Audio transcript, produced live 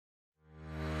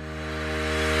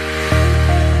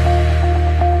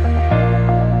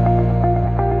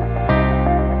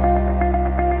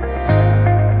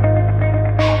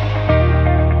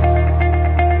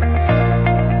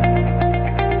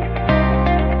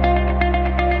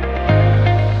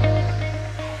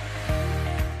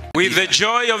with the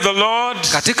joy of the Lord,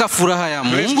 katika furaha ya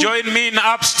Mungu, join me in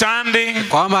upstanding,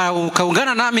 kwamba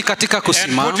ukaungana nami katika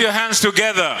kusimama, and put your hands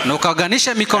together, na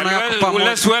ukaunganisha mikono yako pamoja.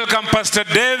 Let's welcome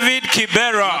Pst David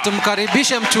Kibera,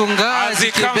 tumkaribishe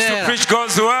mchungaji Kibera preach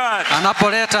God's word,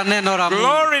 anapoleta neno la Mungu.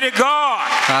 Glory to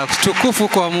God, tukufu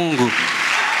kwa Mungu.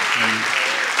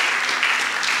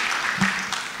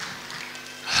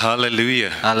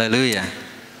 Hallelujah. Hallelujah.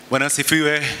 Bwana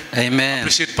asifiwe. Amen.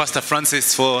 Appreciate Pastor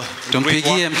Francis for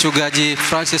tumpigie mchungaji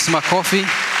Francis makofi.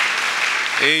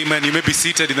 Amen. You may be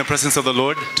seated in the presence of the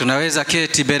Lord. Tunaweza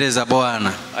keti mbele za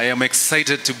Bwana. I am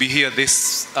excited to be here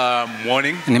this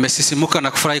morning. Nimesisimuka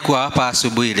na kufurahi kuwa hapa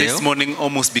asubuhi leo. This morning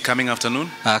almost becoming afternoon.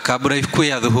 Kabla ifike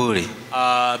ya dhuhuri.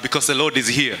 Because the Lord is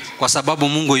here. Kwa sababu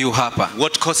Mungu yu hapa.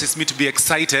 What causes me to be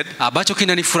excited ambacho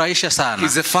kinanifurahisha sana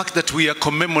is the fact that we are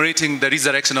commemorating the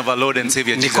resurrection of our Lord and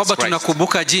Savior Jesus Christ. Ni kwamba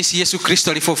tunakumbuka jinsi Yesu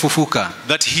Kristo alipofufuka.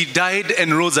 That he died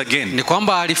and rose again. Ni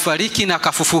kwamba alifariki na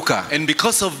akafufuka. And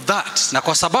because of that, na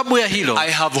kwa sababu ya hilo,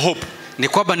 I have hope. Ni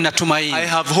kwamba ninatumaini. I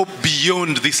have hope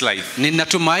beyond this life.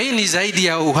 Ninatumaini zaidi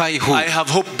ya uhai huu. I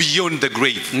have hope beyond the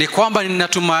grave. Ni kwamba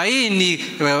ninatumaini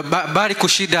bali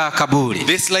kushida kaburi.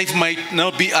 This life might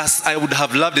not be as I would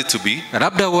have loved it to be.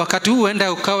 Labda wakati huu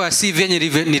huenda ukawa si vyenye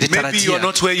nilitarajia. Maybe you are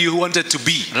not where you wanted to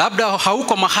be. Labda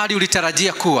hauko mahali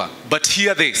ulitarajia kuwa. But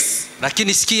hear this.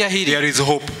 Lakini sikia hili. There is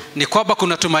hope. Ni kwamba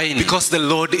kuna tumaini. Because the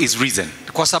Lord is risen.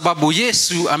 Kwa sababu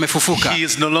Yesu amefufuka. He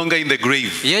is no longer in the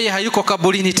grave. Yeye hayuko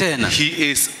kaburini tena.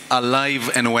 He is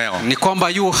alive and well. Ni kwamba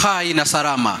yu hai na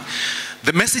salama.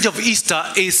 The message of Easter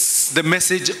is the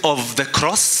message of the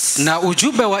cross. Na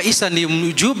ujumbe wa Easter ni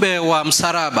ujumbe wa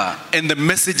msalaba. And the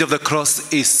message of the cross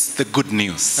is the good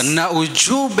news. Na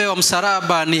ujumbe wa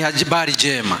msalaba ni habari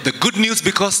njema. The good news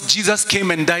because Jesus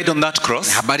came and died on that cross.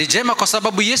 Habari njema kwa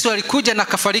sababu Yesu alikuja na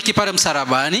akafariki pale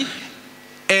msalabani.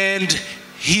 And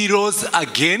he rose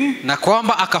again, na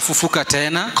kwamba akafufuka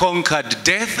tena, conquered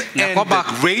death and the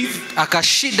grave,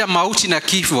 akashinda mauti na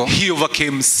kifo. He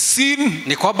overcame sin,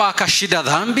 ni kwamba akashinda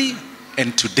dhambi.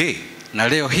 And today, na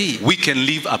leo hii, we can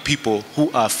live a people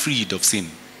who are freed of sin.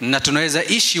 Na tunaweza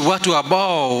ishi watu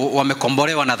ambao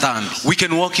wamekombolewa na dhambi. We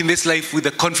can walk in this life with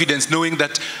the confidence knowing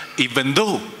that even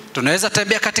though tunaweza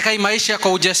tembea katika hii maisha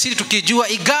kwa ujasiri tukijua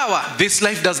igawa this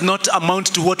life does not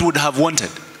amount to what would have wanted.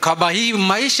 Kama hii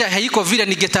maisha haiko vile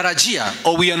ningetarajia,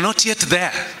 or we are not yet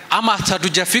there, ama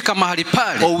hatujafika mahali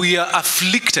pale, or we are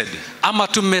afflicted, ama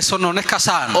tumesononeka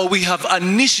sana, or we have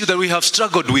an issue that we have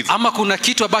struggled with, ama kuna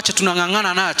kitu ambacho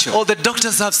tunangangana nacho, or the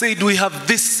doctors have said we have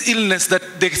this illness that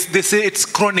they say it's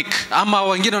chronic, ama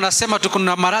wengine wanasema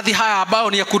tukuna maradhi haya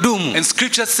ambao ni ya kudumu. And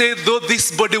scripture says though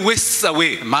this body wastes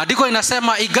away, maandiko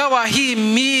inasema igawa hii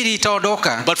miili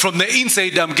itaondoka, but from the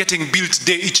inside I'm getting built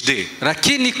each day.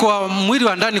 Lakini kwa mwili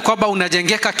wa ndani kwamba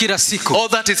unajengeka kila siku. All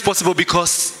that is possible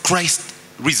because Christ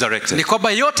resurrected. Ni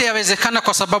kwamba yote yawezekana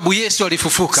kwa sababu Yesu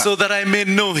alifufuka. So that I may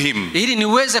know him. Ili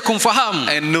niweze kumfahamu.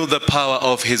 And know the power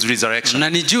of his resurrection. Na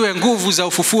nijue nguvu za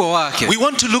ufufuo wake. We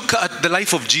want to look at the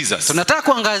life of Jesus. Tunataka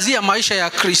kuangazia maisha ya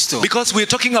Kristo. Because we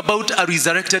are talking about a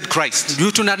resurrected Christ.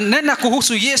 Tunanena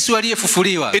kuhusu Yesu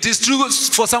aliyefufuliwa. It is true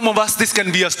for some of us this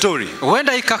can be a story.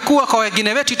 Huenda ikakuwa kwa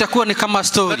wengine wetu itakuwa ni kama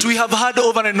story. That we have heard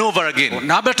over and over again.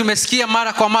 Na labda tumesikia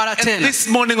mara kwa mara tena. And this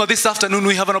morning or this afternoon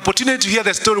we have an opportunity to hear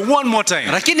the story one more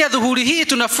time. Lakini adhuhuri hii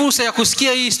tuna fursa ya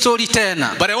kusikia hii story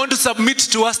tena. But I want to submit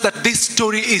to us that this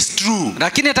story is true.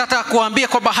 Lakini nataka kuambia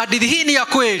kwamba hadithi hii ni ya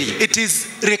kweli. It is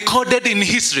recorded in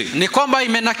history. Ni kwamba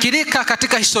imenakilika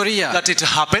katika historia. That it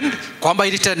happened. Kwamba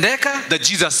ilitendeka. That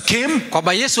Jesus came.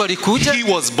 Kwamba Yesu alikuja. He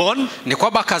was born. Ni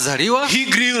kwamba akazaliwa. He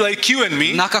grew like you and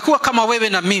me. Na akakuwa kama wewe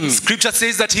na mimi. Scripture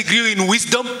says that he grew in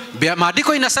wisdom.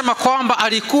 Maandiko inasema kwamba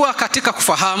alikuwa katika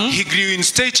kufahamu. He grew in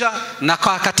stature. Na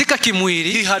katika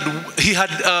kimwili. He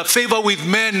had favor with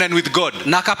men and with God.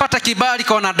 Na akapata kibali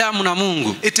kwa wanadamu na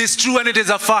Mungu. It is true and it is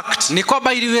a fact. Ni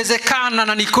kwamba iliwezekana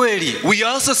na ni kweli. We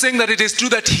are also saying that it is true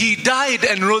that he died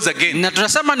and rose again. Na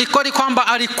tunasema ni kweli kwamba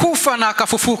alikufa na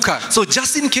akafufuka. So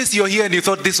just in case you're here and you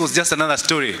thought this was just another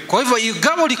story. Kwa hivyo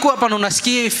ingawa ulikuwa hapa na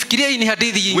unasikia fikiria hii ni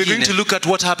hadithi nyingine. We're going to look at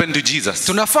what happened to Jesus.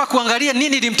 Tunafaa kuangalia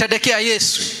nini ilimtendekea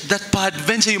Yesu. That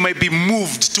peradventure you might be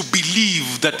moved to believe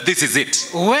that this is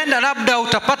it. Huenda labda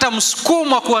utapata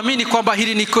msukumo wa kuamini kwamba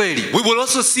hili ni kweli. We will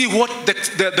also see what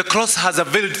the cross has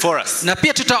availed for us. Na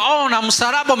pia tutaona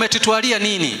msalaba umetutwalia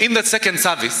nini. In the second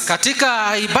service,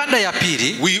 katika ibada ya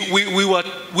pili,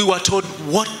 we were told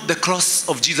what the cross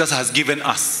of Jesus has given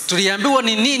us. Tuliambiwa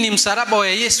ni nini msalaba wa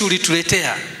Yesu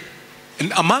ulituletea.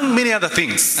 And among many other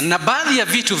things, Na baadhi ya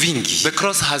vitu vingi the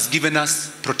cross has given us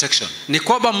protection. ni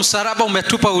kwamba msalaba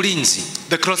umetupa ulinzi.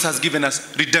 The cross has given us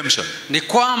redemption. Ni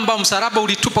kwamba msalaba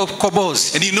ulitupa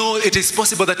ukombozi. And you know, it is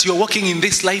possible that you are walking in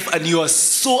this life and you are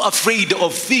so afraid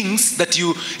of things that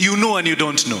you know and you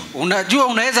don't know. Unajua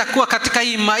unaweza kuwa katika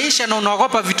hii maisha na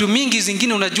unaogopa vitu mingi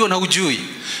zingine unajua na hujui.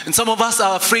 And some of us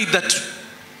are afraid that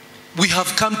we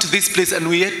have come to this place and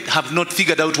we yet have not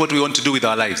figured out what we want to do with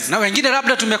our lives. Na wengine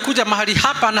labda tumekuja mahali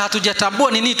hapa na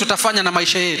hatujatambua ni nini tutafanya na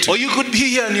maisha yetu. Or you could be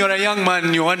here and you're a young man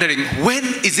and you're wondering, when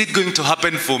is it going to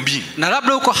happen for me? Na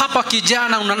labda uko hapa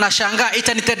kijana unashangaa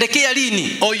itanitendekea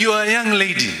lini? Or you are a young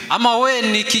lady. Ama wewe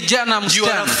ni kijana You are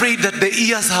msichana. afraid that the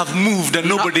years have moved and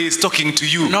nobody is talking to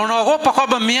you. Na unaogopa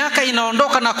kwamba miaka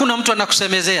inaondoka na hakuna mtu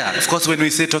anakusemezea. Of course, when we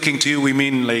say talking to you, we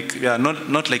mean like, yeah,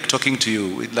 not like talking to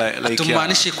you. Like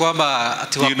Tumaanishi kwamba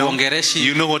ati wakuongereshi.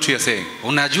 you know what we are saying.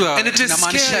 Unajua And it is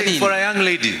inamaanisha scary nini? for a young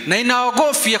lady. Na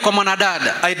inaogofya kwa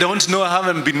mwanadada. I don't know, I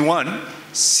haven't been one.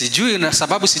 Sijui na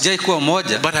sababu sijai kuwa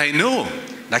mmoja. But I know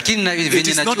Lakini it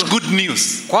is not good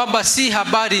news kwamba si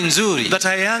habari nzuri that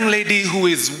a young lady who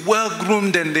is well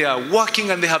groomed and they are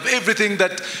working and they have everything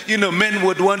that, you know, men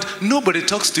would want, nobody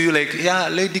talks to you like, yeah,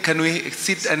 lady, can we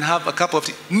sit and have a cup of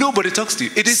tea? Nobody talks to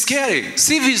you. It is scary.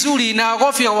 Si vizuri,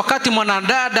 inaogofya wakati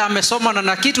mwanadada amesoma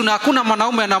na kitu na hakuna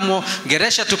mwanaume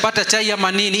anamuongeresha tupate chai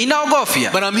ama nini.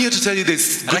 Inaogofya. But I'm here to tell you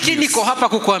this good Lakini news. niko hapa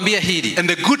kukuambia hili. And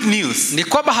the good news Ni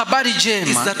kwamba habari is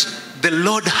jema that the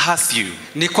Lord has you.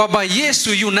 ni kwamba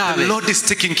Yesu yu The nawe. Lord is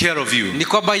taking care of you. Ni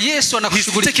kwamba Yesu He's taking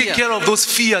anakushughulikia. care of those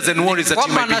fears and worries that you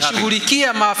Kwamba might be having.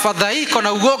 anashughulikia mafadhaiko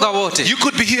na uoga wote. You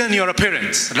could be here and you're a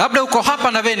parent Labda uko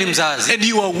hapa na wewe ni mzazi. and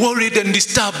you are worried and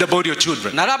disturbed about your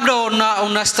children. Na labda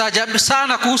unastaajabu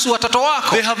sana kuhusu watoto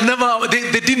wako.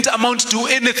 They didn't amount to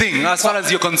anything as far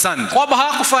as you're concerned. Kwamba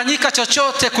hawakufanyika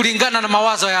chochote kulingana na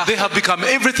mawazo yako. They have become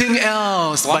everything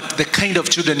else but the kind of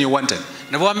children you wanted.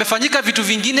 Na wamefanyika vitu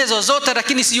vingine zozote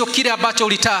lakini sio kile ambacho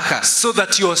ulitaka. So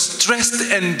that you are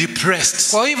stressed and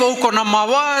depressed. Kwa hivyo uko na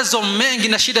mawazo mengi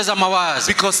na shida za mawazo.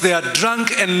 Because they are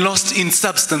drunk and lost in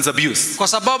substance abuse. Kwa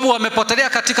sababu wamepotelea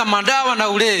katika madawa na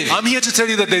ulevi. I'm here to tell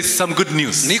you that there is some good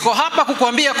news. Niko hapa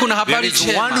kukuambia kuna There habari is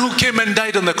one njema. who came and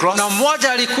died on the cross. Na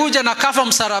mmoja alikuja na kafa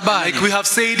msalabani. Like we have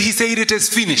said, he said it is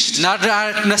finished. Na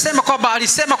nasema kwamba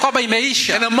alisema kwamba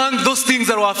imeisha. And among those things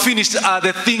that were finished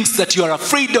are the things that you are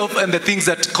afraid of and the things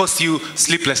that cause you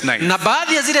sleepless nights. Na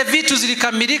baadhi ya zile vitu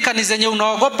zilikamilika ni zenye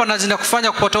unaogopa na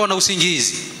zinakufanya kupotoa na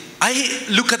usingizi. I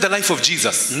look at the life of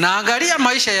Jesus. Naangalia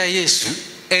maisha ya Yesu.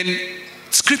 And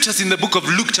scriptures in the book of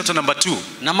Luke chapter number 2.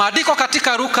 Na maandiko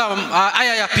katika Luka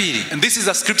aya ya 2. And this is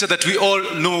a scripture that we all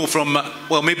know from,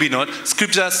 well, maybe not,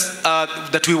 scriptures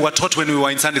that we were taught when we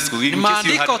were in Sunday school, in case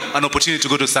you had an opportunity to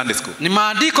go to Sunday school. Ni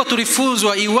maandiko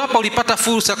tulifunzwa iwapo ulipata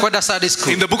fursa kwenda Sunday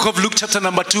school. In the book of Luke chapter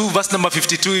number 2, verse number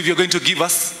 52, if you're going to give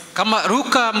us. Kama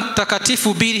Luka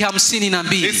mtakatifu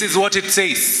 2:52. This is what it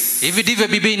says. Hivi ndivyo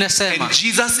Biblia inasema. And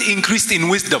Jesus increased in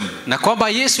wisdom. Na kwamba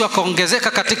Yesu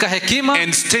akaongezeka katika hekima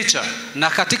and stature na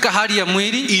katika hali ya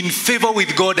mwili in favor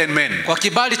with God and men. Kwa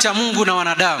kibali cha Mungu na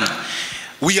wanadamu.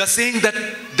 We are saying that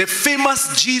the famous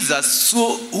Jesus,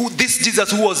 this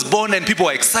Jesus who was born and people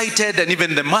were excited and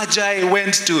even the Magi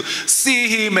went to see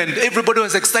him and everybody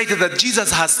was excited that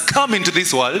Jesus has come into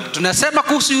this world. Tunasema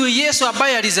kuhusu huyu Yesu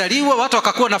ambaye alizaliwa, watu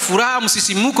wakakuwa na furaha,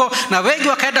 msisimuko na wengi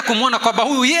wakaenda kumuona kwamba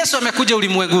huyu Yesu amekuja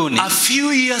ulimwenguni. A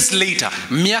few years later,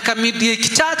 miaka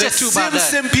michache tu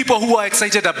baadaye, same people who were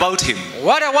excited about him,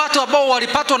 wale watu ambao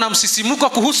walipatwa na msisimuko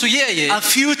kuhusu yeye, a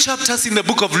few chapters in the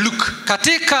book of Luke,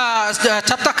 katika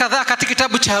chapter kadhaa katika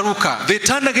kitabu cha Luka, they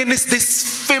turned against this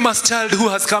famous child who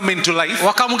has come into life,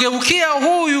 wakamgeukia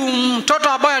huyu mtoto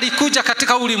ambaye alikuja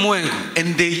katika ulimwengu,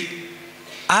 and they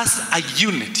as a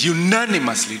unit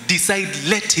unanimously decide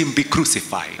let him be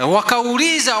crucified.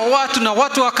 Wakauliza watu na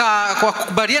watu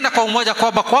wakakubaliana kwa umoja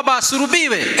kwamba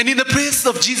asulubiwe. And in the praise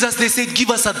of Jesus they said,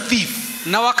 give us a thief.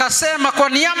 Na wakasema kwa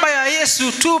niaba ya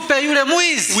Yesu tupe yule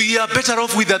mwizi. We are better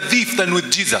off with a thief than with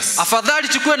Jesus. Afadhali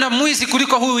chukue na mwizi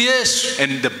kuliko huyu Yesu.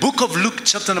 And the book of Luke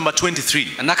chapter number 23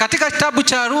 na katika kitabu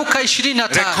cha Luka 23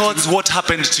 records what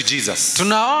happened to Jesus.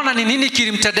 Tunaona ni nini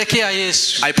kilimtendekea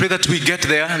Yesu. I pray that we get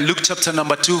there. Luke chapter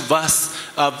number 2 verse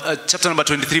chapter number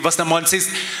 23 verse number 1 says,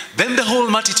 then the whole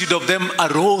multitude of them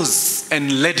arose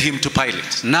and led him to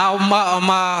Pilate. Na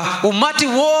umati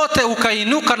wote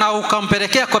ukainuka na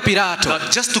ukampelekea kwa Pilato. Now,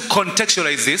 just to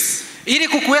contextualize this, ili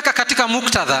kukuweka katika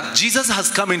muktadha. Jesus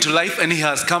has come into life and he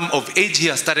has come of age. He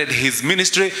has started his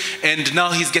ministry and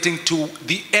now he's getting to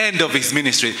the end of his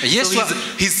ministry. Yes, so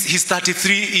he's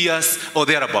 33 years or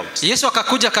thereabout. Yesu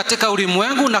akakuja katika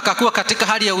ulimwengu na akakuwa katika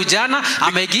hali ya ujana,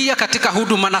 ameingia katika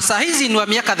huduma na saa hizi ni wa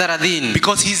miaka 30.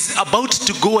 Because he's about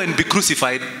to go and be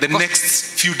crucified the next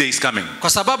few days coming. Kwa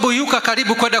sababu yuko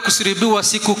karibu kwenda kusulubiwa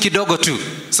siku kidogo tu.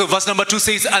 So verse number 2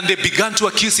 says, and they began to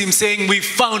accuse him, saying, we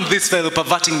found this fellow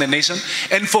perverting the nation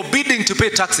and forbidding to pay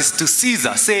taxes to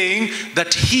Caesar, saying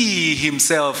that he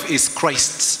himself is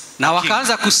Christ. Na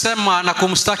wakaanza kusema na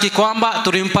kumstaki kwamba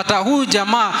tulimpata huyu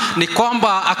jamaa ni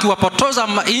kwamba akiwapotoza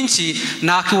nchi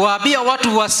na akiwaambia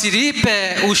watu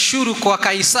wasilipe ushuru kwa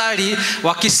Kaisari,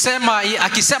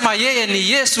 akisema yeye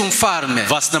ni Yesu mfalme.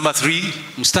 Verse number 3.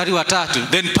 Mstari wa 3.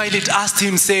 Then Pilate asked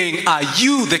him, saying, are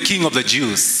you the king of the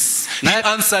Jews?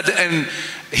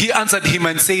 He answered him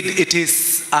and said, it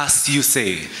is as you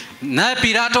say. Naye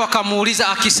Pilato akamuuliza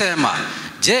akisema,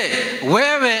 je,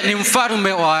 wewe ni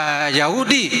mfalme wa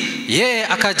Yahudi? Yeye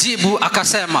akajibu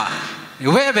akasema,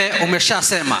 wewe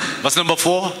umeshasema. Verse number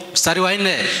 4. Mstari wa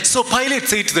 4. So Pilate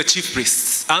said to the chief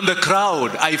priests and the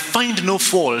crowd, I find no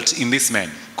fault in this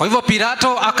man. Kwa hivyo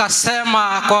Pilato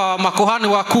akasema kwa makuhani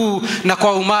wakuu na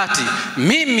kwa umati,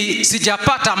 mimi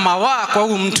sijapata mawaa kwa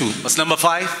huyu mtu. Verse number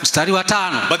 5. Mstari wa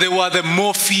 5. But they were the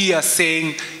more fierce,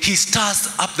 saying, he stirs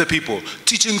up the people,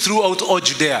 teaching throughout all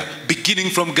Judea,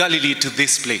 beginning from Galilee to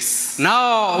this place.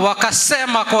 Nao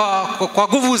wakasema kwa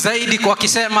nguvu zaidi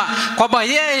wakisema kwamba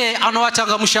yeye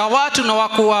anawachangamsha watu na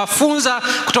wakuwafunza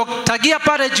kutoka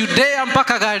pale Judea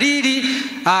mpaka Galili,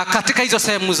 katika hizo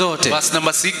sehemu zote. Verse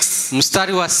number 6.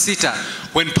 Mstari wa 6.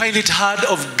 When Pilate heard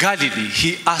of Galilee,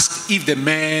 he asked if the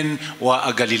man were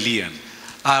a Galilean.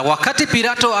 Wakati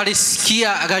Pilato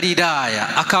alisikia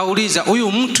Galilaya, akauliza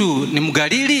huyu mtu ni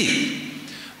Mgalili?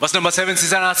 Verse number 7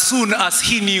 says, and as soon as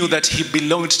he knew that he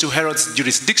belonged to Herod's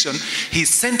jurisdiction, he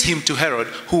sent him to Herod,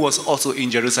 who was also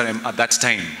in Jerusalem at that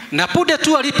time. Na punde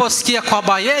tu aliposikia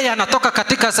kwamba yeye anatoka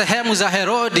katika sehemu za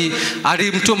Herodi,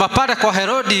 alimtuma pale kwa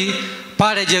Herodi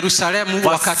pale Jerusalemu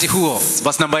wakati huo.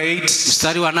 Verse number 8.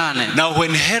 Mstari wa 8. Now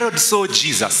when Herod saw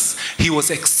Jesus, he was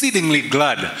exceedingly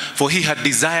glad, for he had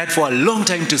desired for a long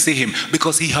time to see him,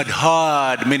 because he had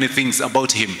heard many things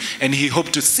about him, and he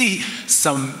hoped to see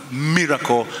some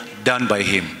miracle done by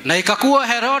him. Na ikakuwa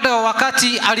Herode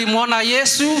wakati alimuona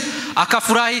Yesu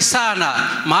akafurahi sana,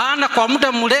 maana kwa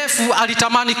muda mrefu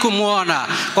alitamani kumuona,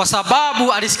 kwa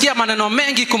sababu alisikia maneno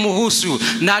mengi kumhusu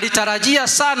na alitarajia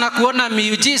sana kuona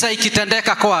miujiza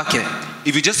ikitendeka kwake.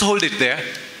 If you just hold it there,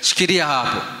 shikilia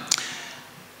hapo.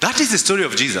 That is the story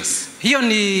of Jesus. Hiyo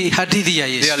ni hadithi ya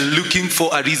Yesu. They are looking for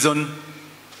a reason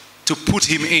to put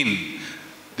him in.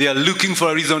 They are looking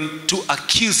for a reason to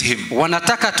accuse him.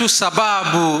 Wanataka tu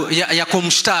sababu ya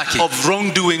kumshtaki. Of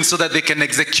wrongdoing so that they can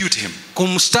execute him.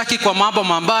 Kumshtaki kwa mambo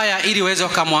mabaya ili waweze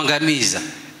kumwangamiza.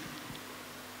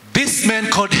 This man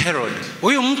called Herod.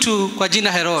 Huyu mtu kwa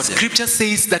jina Herode. Scripture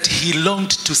says that he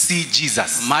longed to see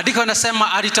Jesus. Maandiko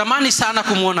yanasema alitamani sana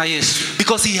kumuona Yesu.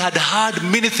 Because he had heard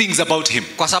many things about him.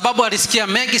 Kwa sababu alisikia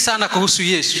mengi sana kuhusu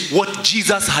Yesu. What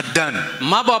Jesus had done.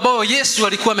 Mambo ambayo Yesu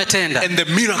alikuwa ametenda. And the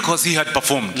miracles he had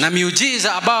performed. Na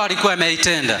miujiza ambayo alikuwa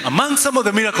ameitenda. Among some of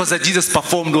the miracles that Jesus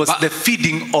performed was the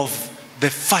feeding of the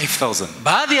 5,000.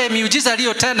 Baadhi ya miujiza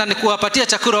aliyotenda ni kuwapatia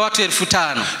chakula watu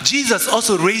 5,000. Jesus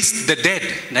also raised the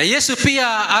dead. Na Yesu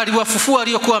pia aliwafufua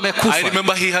waliokuwa wamekufa. I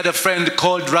remember he had a friend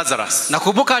called Lazarus.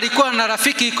 Nakumbuka alikuwa na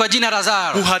rafiki kwa jina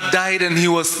Lazaro. Who had died and he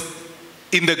was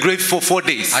in the grave for 4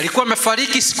 days. Alikuwa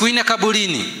amefariki siku 4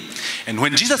 kaburini. And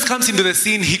when Jesus comes into the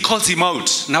scene, he calls him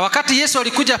out. Na wakati Yesu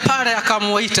alikuja pale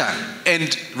akamuita.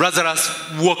 And Lazarus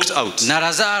walked out. Na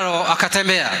Lazaro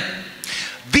akatembea.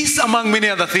 This among many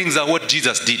other things are what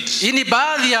Jesus did. Hii ni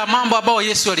baadhi ya mambo ambayo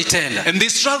Yesu alitenda. And they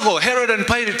struggle, Herod and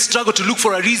Pilate struggle to look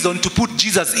for a reason to put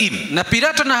Jesus in. Na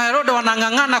Pilato na Herode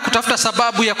wanang'ang'ana kutafuta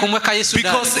sababu ya kumweka Yesu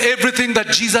ndani. Because everything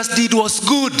that Jesus did was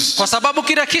good. Kwa sababu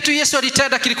kila kitu Yesu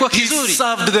alitenda kilikuwa kizuri. He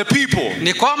served the people.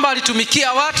 Ni kwamba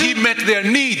alitumikia watu. He met their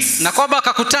needs. Na kwamba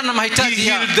akakutana na mahitaji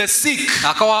yao. He healed the sick.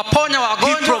 Akawaponya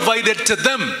wagonjwa. He provided to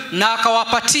them. Na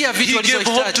akawapatia vitu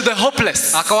walivyohitaji. He gave hope to the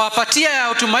hopeless. Akawapatia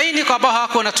tumaini kwa ambao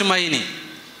hawakuwa na tumaini.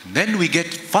 Then we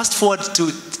get fast forward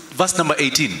to verse number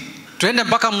 18. Tuende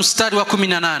mpaka mstari wa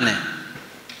 18.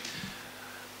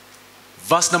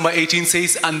 Verse number 18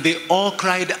 says, and they all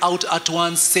cried out at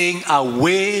once, saying,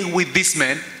 away with this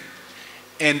man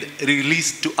and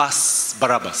release to us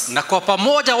Barabbas. Na kwa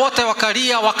pamoja wote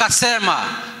wakalia wakasema,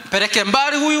 peleke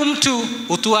mbali huyu mtu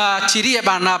utuachilie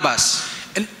Barnabas.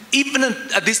 And even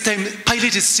at this time,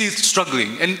 Pilate is still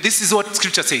struggling. And this is what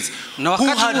scripture says.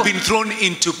 Who had been thrown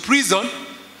into prison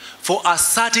for a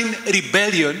certain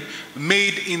rebellion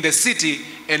made in the city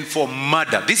and for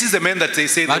murder. This is the man that they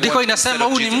say the Maandiko inasema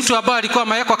huyu ni mtu ambaye alikuwa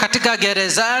amewekwa katika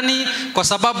gerezani kwa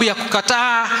sababu ya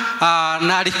kukataa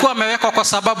na alikuwa amewekwa kwa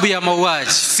sababu ya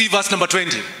mauaji. See verse number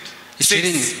 20. It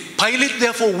says, Pilate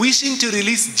therefore wishing to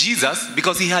release Jesus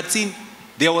because he had seen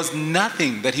there was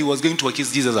nothing that he was going to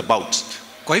accuse Jesus about.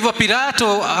 Kwa hivyo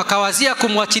Pilato akawazia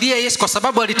kumwachilia Yesu kwa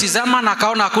sababu alitizama na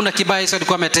akaona hakuna kibaya Yesu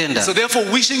alikuwa ametenda. So therefore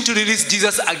wishing to release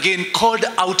Jesus again called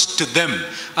out to them.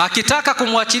 Akitaka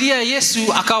kumwachilia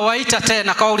Yesu akawaita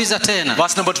tena, akawauliza tena.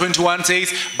 Verse number 21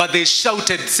 says, but they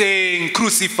shouted saying,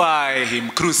 crucify him,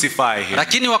 crucify him.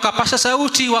 Lakini wakapasha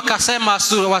sauti wakasema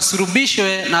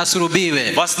wasurubishwe na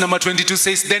asurubiwe. Verse number 22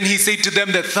 says, then he said to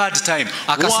them the third time,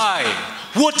 why?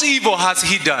 What evil has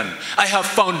he done? I have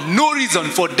found no reason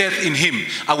for death in him.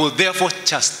 I will therefore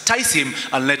chastise him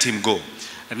and let him go.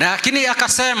 Lakini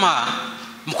akasema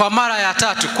kwa mara ya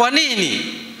tatu, kwa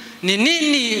nini? Ni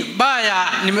nini baya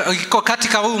iko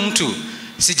katika huyu mtu?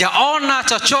 Sijaona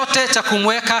chochote cha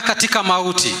kumweka katika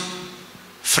mauti.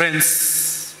 Friends,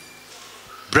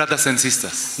 brothers and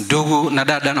sisters, ndugu na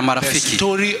dada na marafiki, the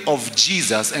story of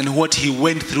Jesus and what he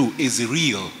went through is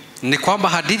real. Ni kwamba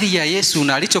hadithi ya Yesu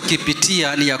na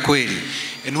alichokipitia ni ya kweli.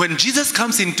 And when Jesus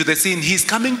comes into the scene, he's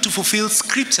coming to fulfill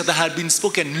scripture that had been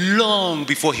spoken long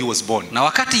before he was born. Na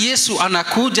wakati Yesu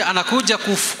anakuja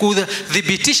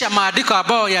kudhibitisha maandiko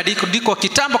ambayo yaliandikwa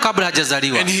kitambo kabla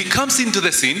hajazaliwa. And he comes into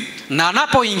the scene na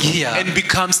anapoingia and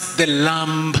becomes the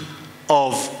lamb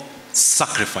of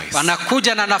sacrifice.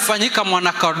 Anakuja na anafanyika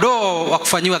mwanakondoo wa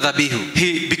kufanywa dhabihu.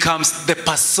 He becomes the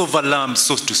Passover lamb,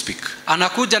 so to speak.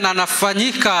 Anakuja na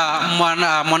anafanyika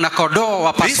mwanakondoo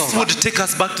wa Passover. This would take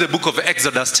us back to the book of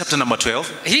Exodus chapter number 12.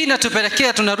 Hii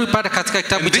inatupelekea tunarudi pale katika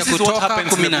kitabu cha Kutoka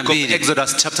 12.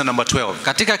 Exodus chapter number 12.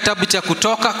 Katika kitabu cha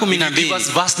Kutoka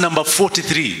 12. Verse number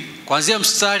 43. Kuanzia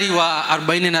mstari wa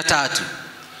 43.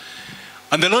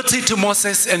 And the Lord said to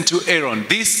Moses and to Aaron,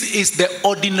 this is the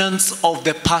ordinance of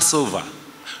the Passover.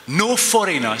 No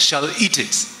foreigner shall eat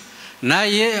it.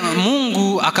 Naye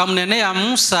Mungu akamnenea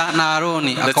Musa na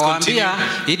Aroni akawaambia,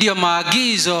 ndio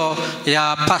maagizo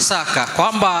ya Pasaka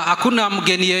kwamba hakuna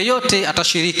mgeni yeyote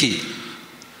atashiriki.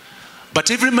 But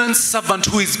every man's servant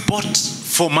who is bought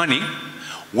for money,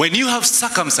 when you have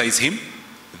circumcised him,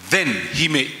 then he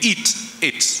may eat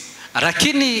it.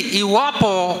 Lakini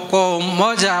iwapo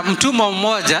kwa mtumwa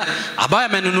mmoja ambaye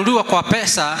amenunuliwa kwa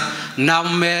pesa na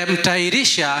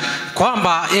mmemtahirisha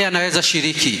kwamba yeye anaweza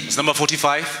shiriki. Number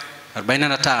 45.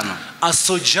 45. A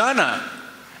sojourner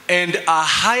and a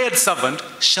hired servant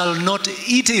shall not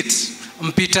eat it.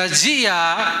 Mpita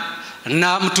njia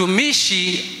na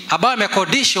mtumishi ambaye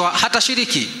amekodishwa hata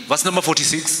shiriki. Verse number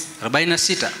 46.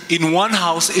 46. In one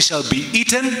house it shall be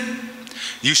eaten.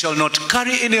 You shall not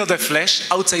carry any of the flesh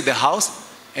outside the house,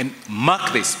 and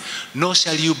mark this, nor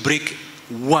shall you break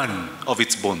one of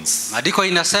its bones. Maandiko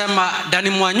inasema ndani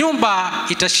mwa nyumba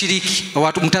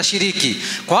mtashiriki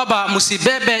kwamba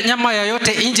msibebe nyama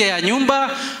yoyote nje ya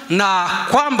nyumba na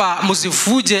kwamba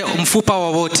msivuje mfupa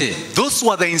wowote. Those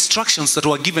were the instructions that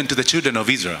were given to the children of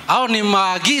Israel. Hao ni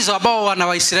maagizo ambao wana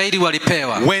wa Israeli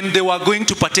walipewa when they were going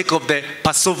to partake of the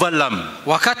Passover lamb.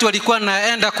 Wakati walikuwa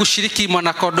naenda kushiriki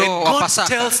mwanakondoo wa Pasaka.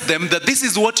 God tells them that this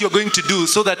is what you're going to do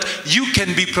so that you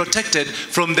can be protected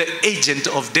from the agent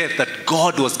of death that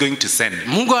God was going to send.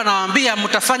 Mungu anawaambia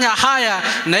mtafanya haya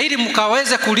na ili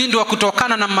mkaweze kulindwa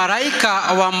kutokana na malaika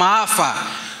wa maafa.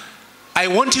 I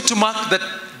want you to mark that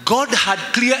God had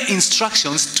clear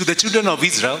instructions to the children of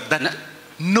Israel that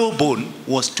no bone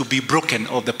was to be broken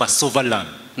of the Passover lamb.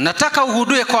 Nataka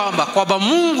uhudue kwamba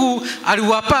Mungu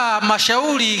aliwapa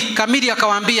mashauri kamili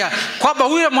akawaambia kwamba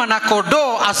yule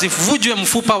mwanakondoo asivujwe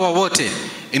mfupa wowote.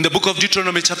 In the book of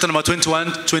Deuteronomy chapter number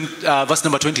 21 verse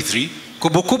number 23.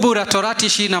 Kumbukumbu la Torati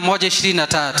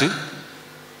 21:23.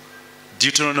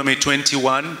 Deuteronomy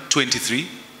 21:23.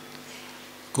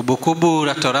 Kumbukumbu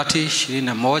la Torati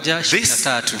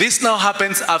 21:23. This now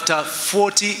happens after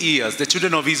 40 years. The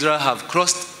children of Israel have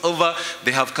crossed over.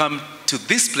 They have come to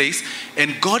this place,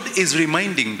 and God is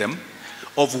reminding them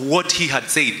of what he had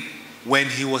said when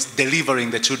he was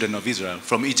delivering the children of Israel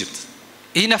from Egypt.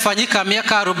 Inafanyika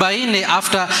miaka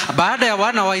 40 baada ya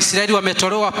wana wa Israeli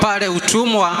wametolewa pale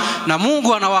utumwa, na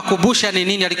Mungu anawakumbusha ni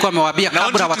nini alikuwa amewaambia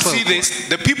kabla watoke.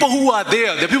 The people who are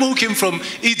there, the people who came from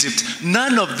Egypt,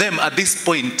 none of them at this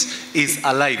point is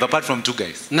alive apart from 2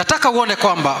 guys. Nataka uone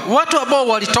kwamba watu ambao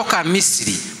walitoka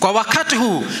Misri kwa wakati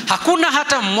huu hakuna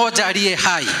hata mmoja aliye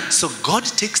hai. So God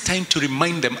takes time to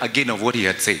remind them again of what he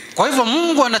had said. Kwa hivyo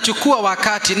Mungu anachukua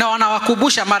wakati na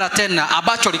anawakumbusha mara tena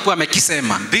ambacho alikuwa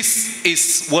amekisema. This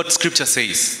is what scripture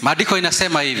says. Maandiko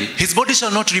inasema hivi. His body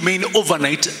shall not remain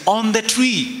overnight on the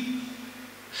tree,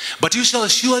 but you shall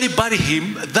surely bury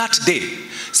him that day,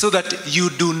 so that you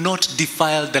do not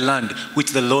defile the land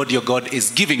which the Lord your God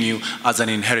is giving you as an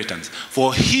inheritance.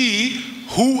 For he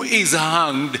who is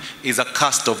hanged is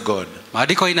accursed of God.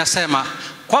 Maandiko inasema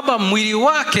kwamba mwili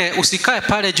wake usikae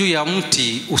pale juu ya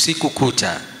mti usiku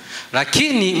kucha,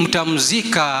 lakini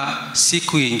mtamzika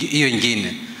siku hiyo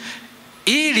nyingine,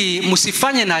 ili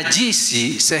msifanye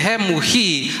najisi sehemu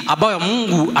hii ambayo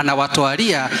Mungu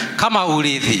anawatoalia kama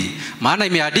urithi. Maana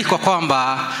imeandikwa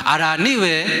kwamba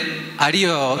alaaniwe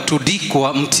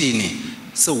aliyotundikwa mtini.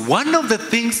 So one of the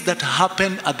things that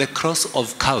happened at the cross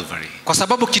of Calvary, kwa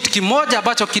sababu kitu kimoja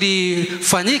ambacho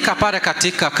kilifanyika pale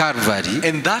katika Calvary,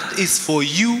 and that is for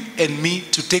you and me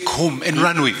to take home and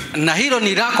run with, na hilo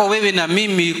ni lako wewe na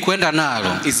mimi kwenda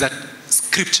nalo, is that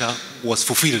scripture was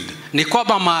fulfilled. Ni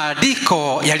kwamba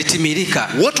maandiko yalitimilika.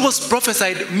 What was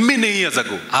prophesied many years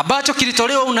ago, ambacho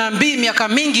kilitolewa unabii miaka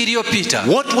mingi iliyopita,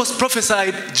 what was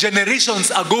prophesied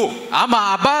generations ago,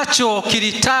 ama ambacho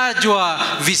kilitajwa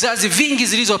vizazi vingi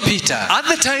zilizopita. At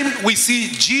the time we see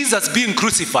Jesus being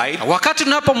crucified, wakati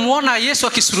tunapomuona Yesu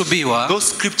akisulubiwa,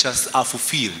 those scriptures are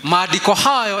fulfilled. Maandiko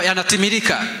hayo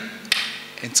yanatimilika.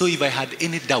 And so if I had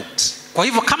any doubt, kwa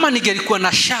hivyo kama ningelikuwa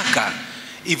na shaka,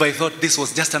 if I thought this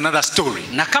was just another story,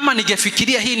 na kama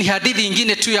ningefikiria hii ni hadithi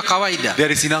nyingine tu ya kawaida,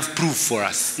 there is enough proof for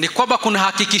us. Ni kwamba kuna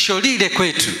hakikisho lile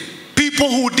kwetu.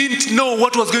 People who didn't know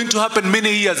what was going to happen many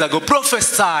years ago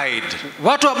prophesied.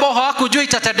 Watu ambao hawakujua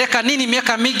itatendeka nini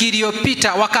miaka mingi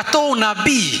iliyopita wakatoa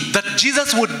unabii that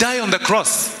Jesus would die on the cross.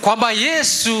 Kwamba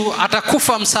Yesu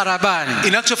atakufa msalabani.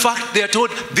 In actual fact, they are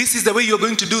told this is the way you're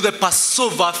going to do the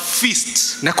Passover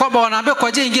feast. Na kwamba wanaambiwa kwa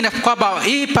njia nyingine kwamba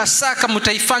hii Pasaka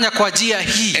mtaifanya kwa njia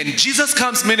hii. And Jesus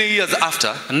comes many years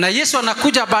after. Na Yesu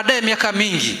anakuja baadaye miaka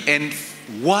mingi. And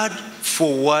word for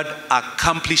word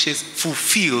accomplishes,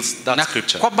 fulfills that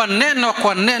scripture. Kwamba neno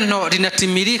kwa neno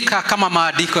linatimilika kama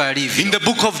maandiko yalivyo. In the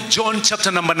book of John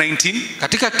chapter number 19,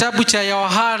 katika kitabu cha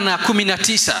Yohana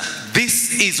 19,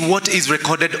 this is what is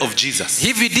recorded of Jesus.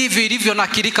 Hivi ndivyo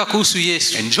ilivyonakilika kuhusu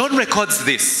Yesu. And John records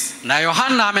this. Na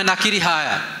Yohana amenakili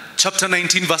haya. Chapter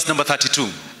 19 verse number 32.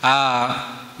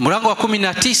 Mlango wa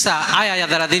 19 aya ya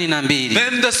 32.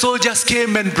 Then the soldiers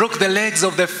came and broke the legs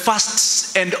of the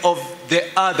first and of the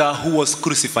other who was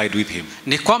crucified with him.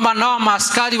 Ni kwamba nao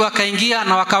maaskari wakaingia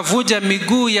na wakavuja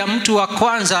miguu ya mtu wa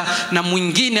kwanza na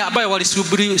mwingine ambaye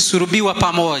walisulubiwa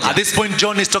pamoja. At this point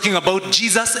John is talking about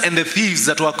Jesus and the thieves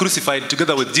that were crucified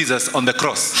together with Jesus on the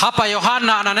cross. Hapa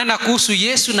Yohana ananena kuhusu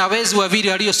Yesu na wezi wawili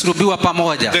waliosulubiwa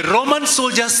pamoja. The Roman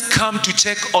soldiers come to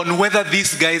check on whether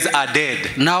these guys are dead.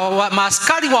 Na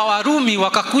maaskari wa Warumi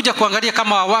wakakuja kuangalia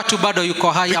kama watu bado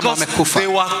yuko hai ama wamekufa. They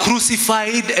were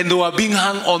crucified and they were being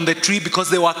hung on the tree because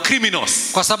they were criminals.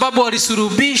 Kwa sababu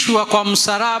walisulubishwa kwa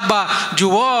msalaba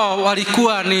juu wao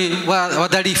walikuwa ni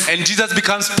wadhalifu. And Jesus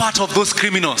becomes part of those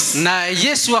criminals. Na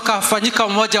Yesu akafanyika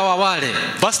mmoja wa wale.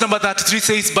 Verse number 33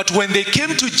 says, but when they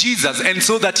came to Jesus and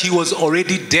saw that he was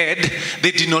already dead,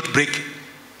 they did not break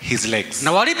his legs.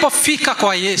 Na walipofika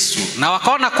kwa Yesu na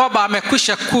wakaona kwamba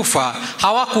amekwisha kufa,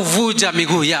 hawakuvuja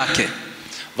miguu yake.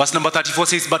 Verse number 34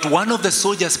 says, but one of the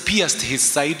soldiers pierced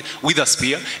his side with a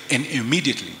spear, and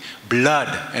immediately blood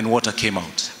and water came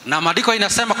out. Na maandiko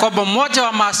inasema kwamba mmoja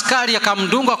wa maaskari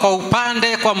akamdunga kwa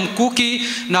upande kwa mkuki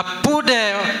na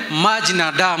punde maji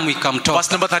na damu ikamtoka.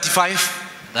 Verse number 35.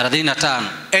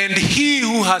 And he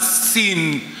who has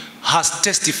seen has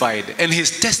testified, and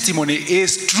his testimony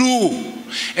is true,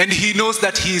 and he knows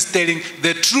that he is telling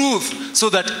the truth so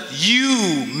that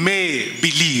you may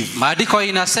believe. Maandiko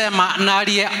inasema na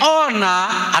aliyeona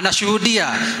anashuhudia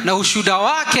na ushuhuda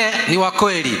wake ni wa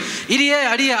kweli, ili yeye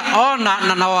aliyeona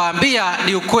na nawaambia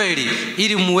ni ukweli,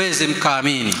 ili muweze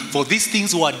mkaamini. For these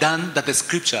things were done that the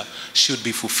scripture should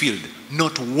be fulfilled.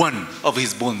 Not one of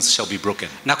his bones shall be broken.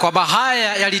 Na kwa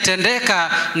haya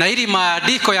yalitendeka na ili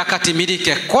maandiko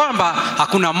yakatimilike kwamba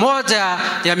hakuna moja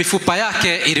ya mifupa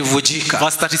yake ilivujika.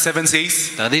 Verse 37 says,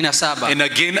 37. and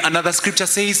again another scripture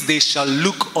says, they shall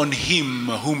look on him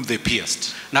whom they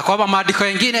pierced. Na kwamba maandiko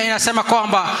mengine inasema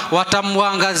kwamba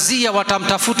watamwangazia,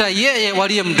 watamtafuta yeye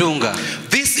waliyemdunga.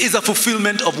 This is a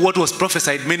fulfillment of what was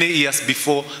prophesied many years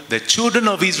before the children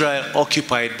of Israel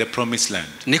occupied the promised land.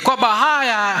 Ni kwamba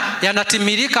haya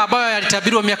yanatimilika ambayo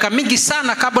yalitabiriwa miaka mingi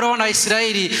sana kabla wana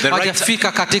Israeli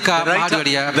hawajafika katika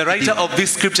mahali ya. The writer of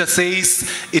this scripture says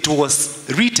it was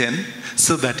written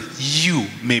so that you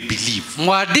may believe.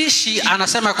 Mwandishi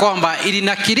anasema kwamba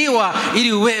ilinakiliwa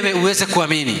ili wewe uweze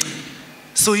kuamini.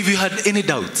 So if you had any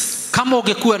doubts, kama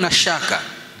ungekuwa na shaka,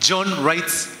 John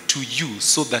writes to you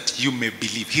so that you may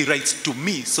believe. He writes to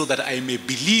me so that I may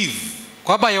believe.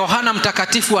 Kwamba Yohana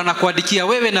mtakatifu anakuandikia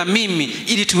wewe na mimi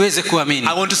ili tuweze kuamini.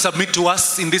 I want to submit to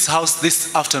us in this house this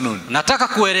afternoon. Nataka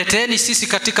kueleteeni sisi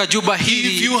katika jumba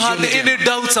hili. If you had any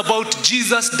doubts about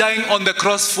Jesus dying on the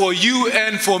cross for you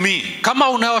and for me, kama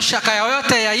una shaka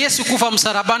yoyote ya Yesu kufa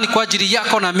msalabani kwa ajili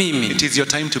yako na mimi, it is your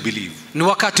time to believe. Ni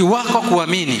wakati wako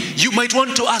kuamini. You might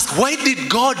want to ask, why did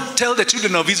God tell the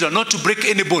children of Israel not to break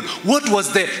any bone? What was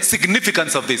the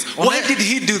significance of this? Why did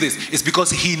he do this? It's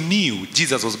because he knew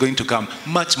Jesus was going to come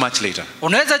much later.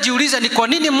 Unaweza jiuliza ni kwa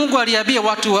nini Mungu aliambia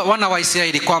wana wa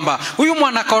Israeli kwamba huyu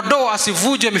mwana kondoo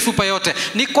asivunjwe mifupa yote?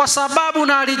 Ni kwa sababu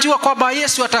na alijua kwamba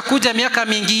Yesu atakuja miaka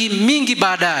mingi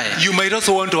baadaye. You might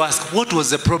also want to ask, what was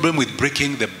the problem with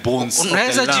breaking the bones of the lamb?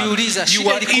 Unaweza jiuliza you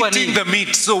are eating the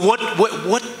meat, so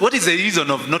what is the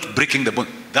reason of not breaking the bone?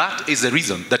 That is the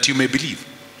reason that you may believe.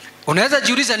 Unaweza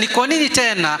jiuliza ni kwa nini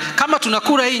tena kama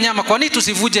tunakula hii nyama kwa nini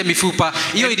tusivuje mifupa?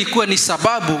 Hiyo ilikuwa ni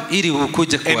sababu ili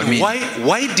ukuje kuamini.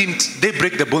 Why didn't they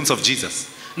break the bones of Jesus?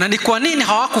 Na ni kwa nini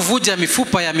hawakuvuja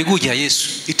mifupa ya miguu ya Yesu?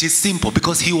 It is simple,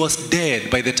 because he was dead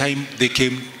by the time they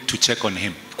came to check on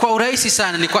him. Kwa urahisi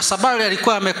sana, ni kwa sababu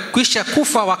alikuwa amekwisha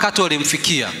kufa wakati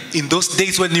walimfikia. In those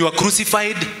days when you were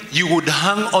crucified, you would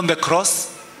hang on the cross.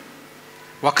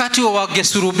 Wakati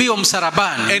wangesulubiwa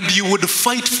msalabani, and you would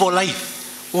fight for life.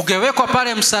 Ungewekwa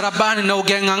pale msalabani na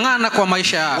ungeng'ang'ana kwa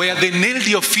maisha yako. Where they nailed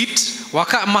your feet,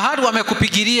 mahali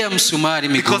wamekupigilia msumari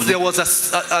miguuni. because there was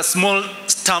a small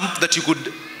stump that you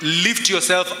could lift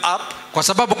yourself up. Kwa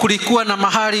sababu kulikuwa na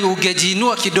mahali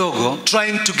ungejiinua kidogo,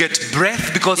 trying to get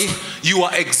breath because you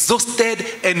were exhausted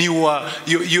and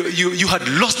you had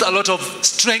lost a lot of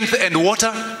strength and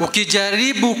water.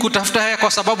 Ukijaribu kutafuta hewa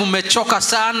kwa sababu umechoka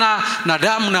sana na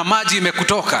damu na maji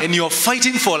imekutoka. And you are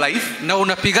fighting for life. Na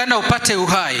unapigana upate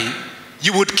uhai.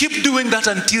 You would keep doing that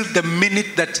until the minute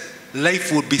that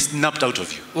life would be snapped out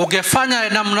of you. Ungefanya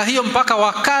namna hiyo mpaka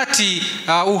wakati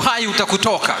uhai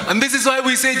utakutoka. And this is why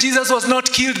we say Jesus was not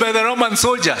killed by the Roman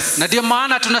soldiers. Na ndio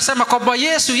maana tunasema kwamba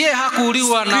Yesu yeye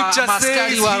hakuuliwa na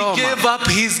askari wa Roma. He gave up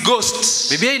his ghost.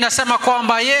 Biblia inasema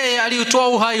kwamba yeye alitoa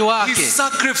uhai wake. He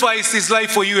sacrificed his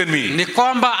life for you and me. Ni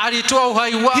kwamba alitoa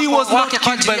uhai wake. He was not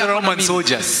killed by the Roman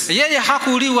soldiers. Yeye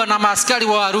hakuuliwa na askari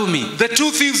wa Warumi. The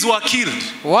two thieves were killed.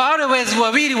 Wale wezi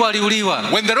wawili waliuliwa.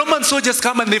 When the Roman soldiers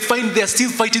come and they find they are still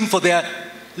fighting for their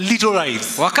little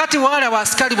lives. Wakati wale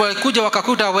askari walikuja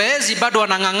wakakuta wezi bado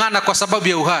wanang'ang'ana kwa sababu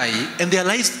ya uhai. And their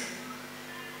lives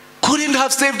couldn't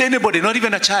have saved anybody, not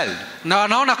even a child. Na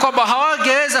wanaona kwamba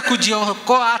hawangeweza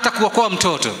kujiokoa hata kuokoa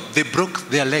mtoto. They broke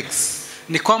their legs.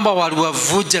 Ni kwamba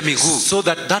waliwavuja miguu. So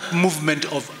that movement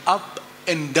of up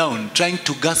and down trying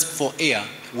to gasp for air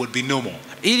would be no more.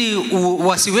 Ili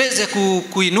wasiweze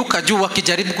kuinuka juu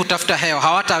wakijaribu kutafuta hewa,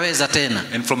 hawataweza tena.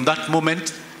 And from that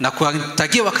moment, na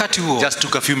kuantagia wakati huo, just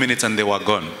took a few minutes and they were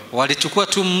gone. Walichukua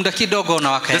tu muda kidogo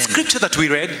na wakaenda. The scripture that we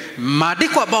read,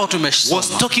 maandiko ambayo tumesoma,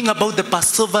 was talking about the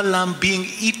Passover lamb being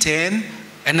eaten.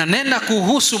 Inanena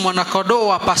kuhusu mwanakondoo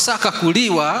wa Pasaka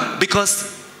kuliwa, because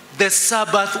the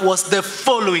Sabbath was the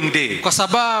following day. Kwa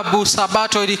sababu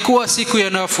sabato ilikuwa siku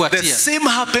inayofuatia. The same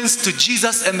happens to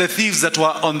Jesus and the thieves that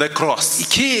were on the cross.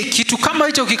 Kitu kama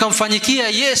hicho kikamfanyikia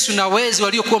Yesu na wezi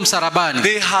waliokuwa msalabani.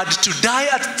 They had to die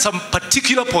at some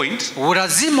particular point.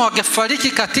 Lazima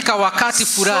wangefariki katika wakati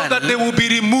fulani. So that they will be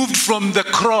removed from the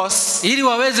cross. Ili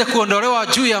waweze kuondolewa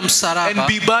juu ya msalaba. And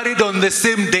be buried on the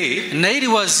same day. Na ili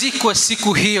wazikwe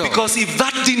siku hiyo. Because if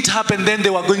that didn't happen, then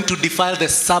they were going to defile the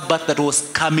Sabbath that was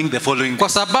coming the following. Kwa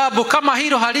sababu kama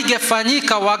hilo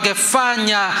haligefanyika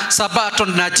wangefanya sabato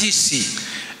najisi.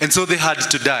 And so they had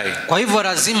to die. Kwa hivyo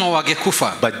lazima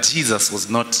wangekufa. But Jesus was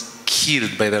not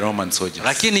killed by the Roman soldiers.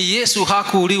 Lakini Yesu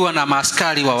hakuuliwa na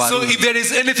maaskari wa Warumi. So if there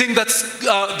is anything that's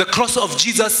the cross of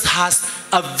Jesus has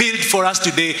availed for us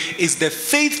today, is the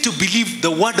faith to believe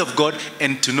the word of God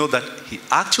and to know that he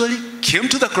actually came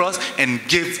to the cross and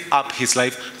gave up his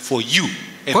life for you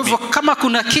Kwa hivyo kama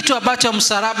kuna kitu ambacho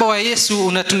msalaba wa Yesu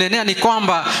unatunenea ni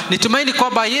kwamba nitumaini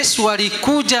kwamba Yesu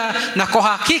alikuja na kwa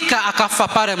hakika akafa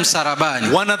pale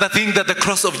msalabani. One other thing that the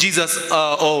cross of Jesus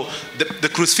or the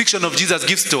crucifixion of Jesus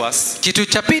gives to us, kitu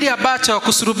cha pili ambacho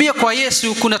kusulubia kwa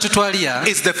Yesu kunatutwalia,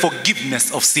 is the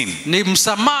forgiveness of sin. ni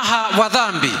msamaha wa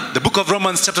dhambi. The book of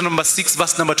Romans chapter number 6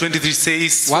 verse number 23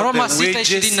 says, Waroma the wages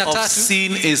 6:23 of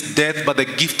sin is death, but the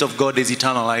gift of God is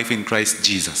eternal life in Christ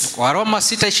Jesus. Waroma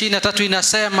 6:23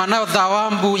 inasema nayo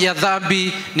thawabu ya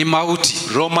dhambi ni mauti.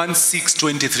 Romans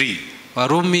 6:23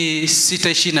 Warumi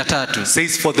 6:23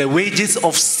 says, for the wages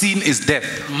of sin is death.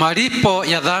 malipo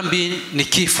ya dhambi ni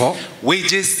kifo.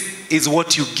 Wages is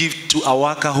what you give to a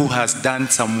worker who has done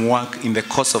some work in the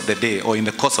course of the day or in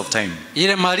the course of time.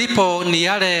 Ile malipo ni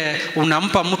yale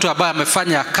unampa mtu ambaye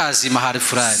amefanya kazi mahali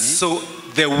fulani. So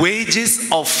the wages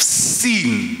of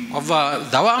sin,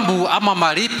 Thawabu ama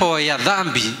malipo ya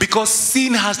dhambi, because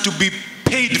sin has to be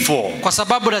paid for. kwa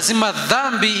sababu lazima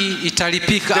dhambi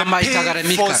italipika The ama pay for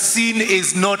itagharamika. sin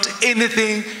is not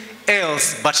anything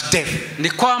else but death. Ni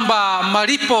kwamba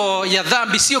malipo ya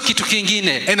dhambi sio kitu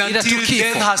kingine And ila until tu kifo.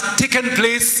 death has taken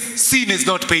place, sin is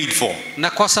not paid for. Na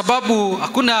kwa sababu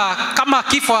hakuna, kama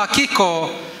kifo hakiko,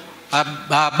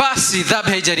 basi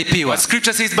dhambi haijalipiwa. But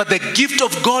scripture says, but the gift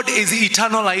of God is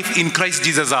eternal life in Christ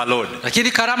Jesus our Lord.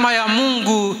 Lakini karama ya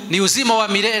Mungu ni uzima wa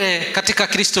milele katika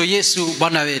Kristo Yesu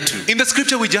Bwana wetu. In the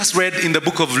scripture we just read in the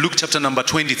book of Luke chapter number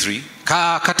 23,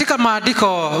 Katika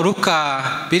maandiko Luka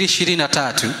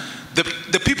 2:23,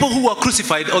 the people who were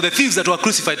crucified, or the thieves that were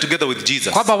crucified together with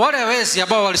Jesus. kwamba wale wezi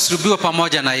ambao walisulubiwa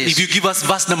pamoja na If Yesu. you give us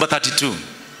verse number 32.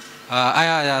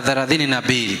 Aya ya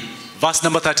 32. Verse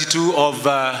number 32 of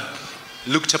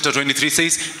Luke chapter 23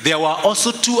 says, there were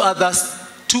also two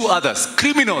others,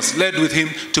 criminals led with him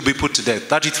to be put to death.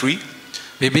 33.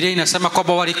 Biblia inasema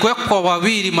kwamba walikuwa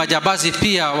wawili majambazi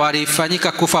pia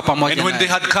walifanyika kufa pamoja And when they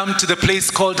naye. had come to the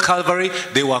place called Calvary,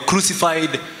 they were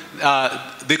crucified.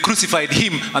 They crucified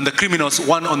him and the criminals,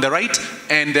 one on the right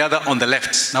and the other on the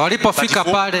left. Na walipofika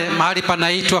 34. pale mahali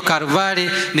panaitwa Kalvari,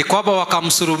 ni kwamba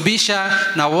wakamsulubisha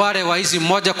na wale waizi,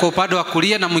 mmoja kwa upande wa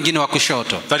kulia na mwingine wa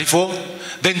kushoto. 34.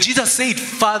 Then Jesus said,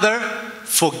 Father,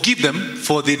 forgive them,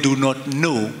 for they do not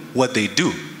know what they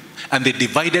do. And they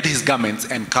divided his garments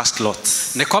and cast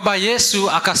lots. Ni kwamba Yesu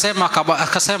akasema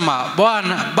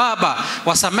Baba,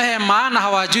 wasamehe maana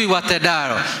hawajui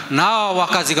watendalo. Nao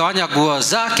wakazigawanya nguo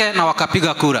zake na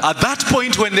wakapiga kura. At that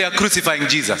point when they are crucifying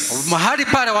Jesus, Mahali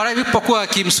pale walipokuwa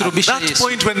wakimsulubisha at that Yesu,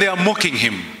 point when they are mocking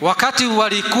him, wakati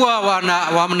walikuwa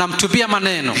wanamtubia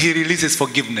maneno, he releases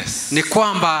forgiveness ni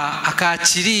kwamba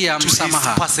akaachilia to his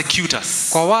msamaha persecutors,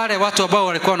 kwa wale watu ambao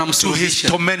walikuwa to his wanamsulubisha,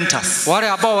 tormentors, wale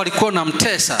ambao walikuwa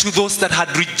wanamtesa, to those that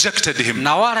had rejected him.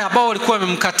 na wale ambao walikuwa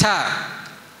wamemkataa,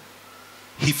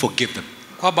 He forgave them.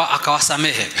 kwamba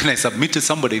akawasamehe. And I submit to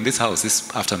somebody in this house this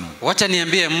afternoon. Wacha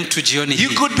niambie mtu jioni You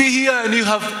hii, could be here and you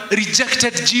have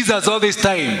rejected Jesus all this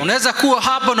time. unaweza kuwa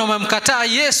hapo na umemkataa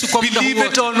Yesu kwa muda Believe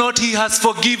it huo. or not, he has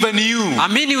forgiven you.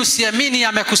 Amini usiamini,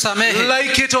 amekusamehe.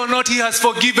 Like it or not, he has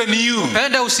forgiven you.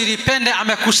 Penda usilipende,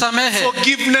 amekusamehe.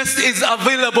 Forgiveness is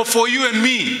available for you and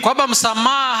me. Kwamba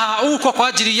msamaha uko kwa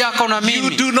ajili yako na You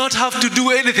mimi. do not have to do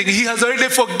anything. He has already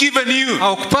forgiven you.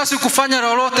 Haukupaswi kufanya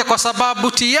lolote kwa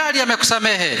sababu tayari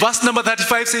amekusamehe. Verse number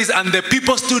 35 says, and the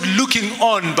people stood looking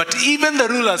on, but even the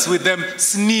rulers with them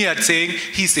sneered, saying,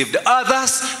 he saved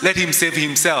others, let him save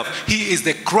himself. He is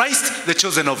the Christ, the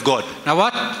chosen of God. Na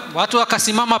watu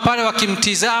wakasimama pale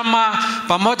wakimtizama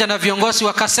pamoja na viongozi,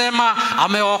 wakasema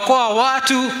ameokoa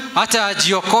watu hata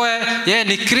ajiokoe, yeye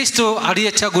ni Kristo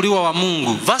aliyechaguliwa wa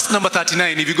Mungu. Verse number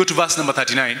 39, if you go to verse number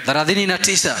 39.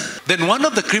 39. Then one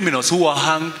of the criminals who were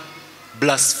hanged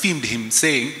blasphemed him,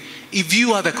 saying, if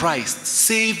you are the Christ,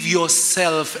 save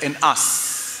yourself and us.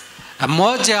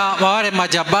 Mmoja wa wale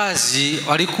majambazi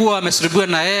walikuwa wamesulubiwa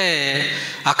na yeye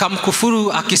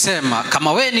akamkufuru akisema,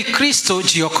 kama wewe ni Kristo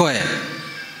jiokoe.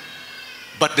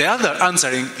 But the other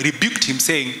answering rebuked him,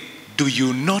 saying, do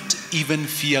you not even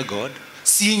fear God,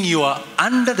 seeing you are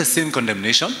under the same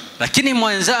condemnation? Lakini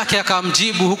mwenzake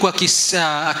akamjibu huku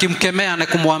akimkemea na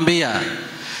kumwambia,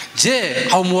 je,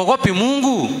 haumuogopi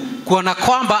Mungu kuona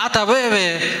kwamba hata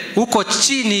wewe uko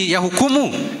chini ya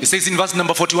hukumu? It says in verse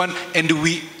number 41, and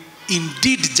we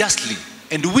indeed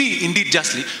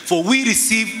justly, for we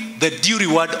receive the due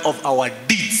reward of our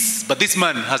deeds. But this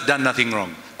man has done nothing wrong.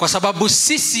 Kwa sababu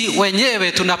sisi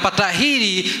wenyewe tunapata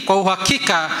hili kwa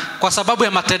uhakika kwa sababu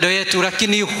ya matendo yetu,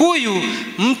 lakini huyu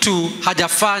mtu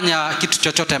hajafanya kitu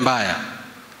chochote mbaya.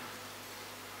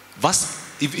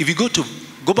 If you go to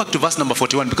Go back to verse number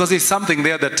 41 because there's something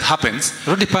there that happens.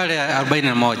 Rudi pale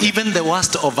 41. Even the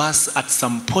worst of us, at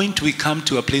some point we come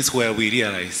to a place where we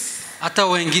realize. Hata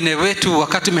wengine wetu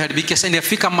wakati umeharibikia sana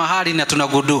inafika mahali na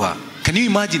tunagundua. Can you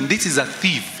imagine this is a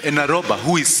thief and a robber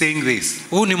who is saying this?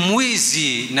 Huyu ni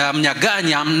mwizi na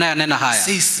mnyaganya ananena haya.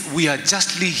 Says we are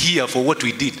justly here for what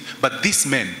we did, but this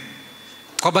man,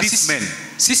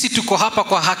 sisi tuko hapa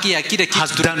kwa haki ya kile kitu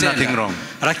tulitenda.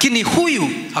 Lakini huyu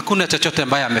hakuna chochote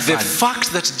mbaya amefanya. The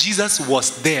fact that Jesus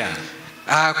was there,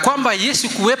 kwamba Yesu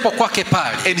kuwepo kwake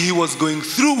pale, and he was going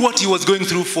through what he was going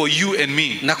through for you and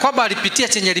me, na kwamba alipitia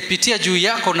chenye alipitia juu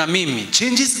yako na mimi,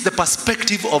 changes the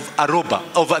perspective of a robber,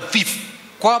 of a thief,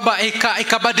 kwamba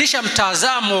ikabadilisha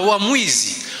mtazamo wa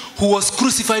mwizi who was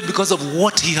crucified because of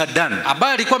what he had done.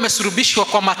 Ambaye alikuwa amesulubishwa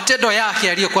kwa matendo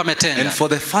yake aliyokuwa ametenda. And for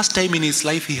the first time in his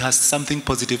life he has something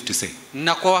positive to say.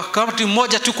 Na kwa wakati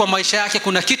mmoja tu kwa maisha yake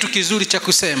kuna kitu kizuri cha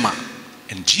kusema.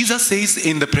 And Jesus says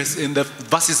in the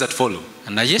verses that follow.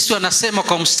 Na Yesu anasema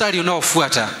kwa mstari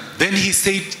unaofuata. Then he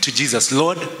said to Jesus,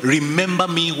 Lord, remember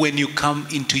me when you come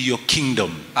into your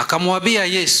kingdom. Akamwambia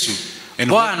Yesu,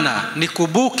 Bwana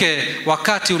nikumbuke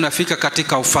wakati unafika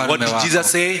katika ufalme wako. What did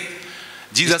Jesus say?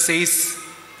 Jesus says,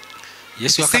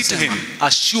 Yesu say to him,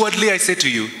 assuredly I say to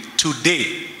you, today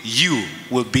you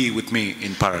will be with me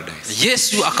in paradise.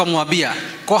 Yesu akamwambia,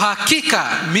 kwa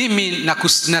hakika mimi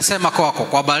nasema kwako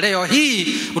kwamba leo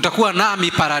hii utakuwa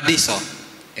nami paradiso.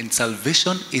 And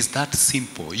salvation is that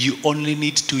simple. You only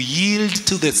need to yield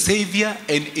to the Savior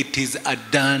and it is a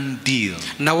done deal.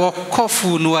 Na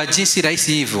wokovu ni wa jinsi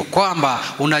rahisi hivyo kwamba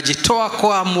unajitoa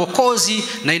kwa Mwokozi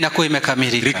na inakuwa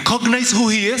imekamilika. Recognize who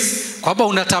he is. Kwamba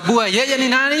unatabua yeye ni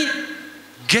nani.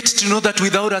 Get to know that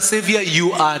without a Savior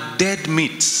you are dead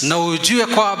meat. Na ujue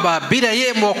kwamba bila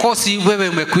yeye Mwokozi wewe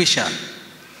umekwisha.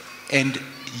 And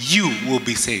you will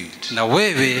be saved. Na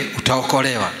wewe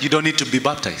utaokolewa. You don't need to be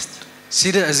baptized.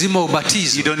 Si lazima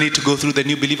ubatizwe. You don't need to go through the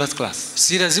new believers class.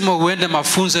 Si lazima uende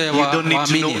mafunzo ya waamini. You don't need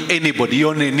to know anybody. You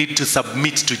only need to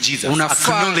submit to Jesus.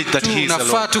 Acknowledge that he is the Lord.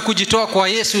 Unafaa tu kujitoa kwa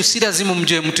Yesu, si lazima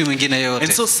umjue mtu mwingine yote.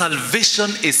 And so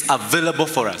salvation is available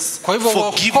for us. Kwa hivyo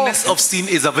forgiveness of sin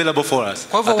is available for us.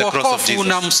 Kwa hivyo wokovu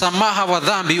na msamaha wa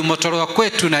dhambi umetolewa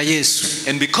kwetu na Yesu.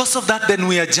 And because of that then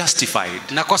we are justified.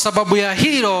 Na kwa sababu ya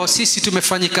hilo sisi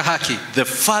tumefanyika haki. The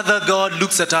Father God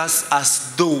looks at us as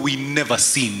though we never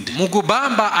sinned. Mungu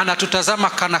Baba anatutazama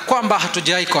kana kwamba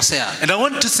hatujai kosea. And I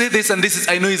want to say this, and this is,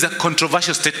 I know is a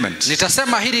controversial statement.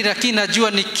 Nitasema hili lakini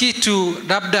najua ni kitu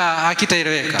labda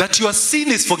hakitaeleweka. That your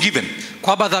sin is forgiven.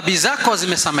 Kwamba dhambi zako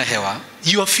zimesamehewa.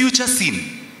 Your future sin.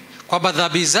 Kwamba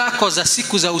dhambi zako za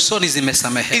siku za usoni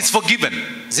zimesamehewa. It's forgiven.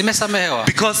 Zimesamehewa.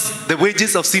 Because the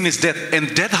wages of sin is death,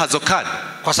 and death has occurred.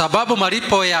 Kwa sababu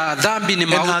malipo ya dhambi ni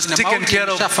mauti, na mauti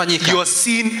imeshafanyika. Your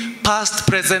sin past,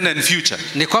 present and future.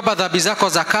 Ni kwamba dhambi zako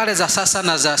za kale, za sasa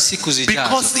na za siku zijazo.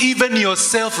 Because even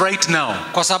yourself right now.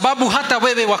 Kwa sababu hata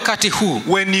wewe wakati huu.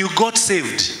 When you got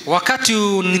saved. Wakati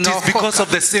unaokoka. It is because of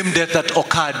the same death that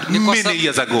occurred many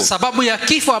years ago. Sababu ya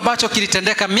kifo ambacho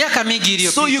kilitendeka miaka mingi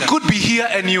iliyopita. So you could be here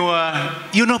and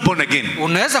you're not born again.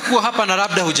 Unaweza kuwa hapa na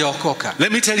labda hujaokoka.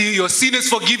 Let me tell you, your sin is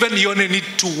forgiven. You only need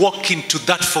to walk into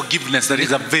that forgiveness that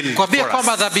is available for us.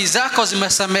 Kwamba dhambi zako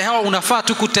zimesamehewa, unafaa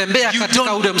tu kutembea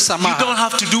katika ule msamaha. You don't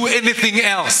have to do anything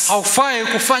else. Haufai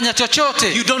kufanya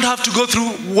chochote. You don't have to go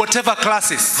through whatever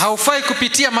classes. Haufai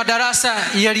kupitia madarasa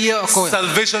yaliyoko.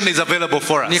 Salvation is available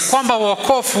for us. Ni kwamba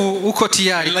wokovu uko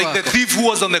tayari kwako. Like the thief who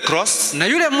was on the cross. Na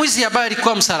yule mwizi ambaye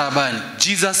alikuwa msalabani.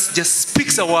 Jesus just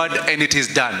speaks a word and it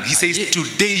is done. He says,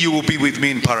 today you will be with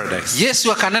me in paradise.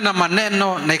 Yesu akanena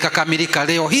maneno na ikakamilika,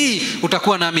 leo hii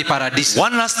utakuwa nami paradiso.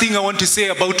 One last thing I want to say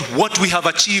about what we have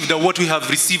achieved or what we have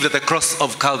received at the cross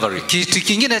of Calvary. Kitu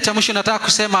kingine cha mwisho nataka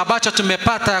kusema ambacho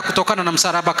tumepata kutokana na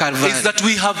msalaba Calvary. Is that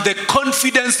we have the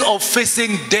confidence of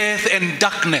facing death and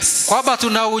darkness. Kwamba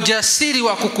tuna ujasiri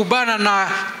wa kukubana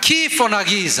na kifo na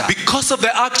giza. Because of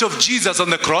the act of Jesus on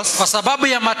the cross. Kwa sababu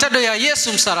ya matendo ya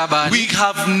Yesu msalabani. We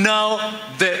have now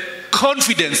the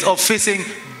confidence of facing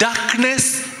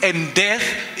darkness and death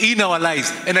in our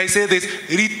lives. And I say this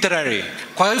literally.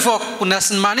 Kwa hivyo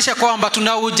kunamaanisha kwamba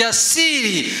tuna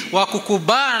ujasiri wa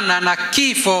kukubana na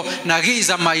kifo na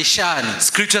giza maishani.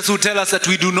 Scriptures will tell us that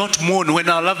we do not mourn when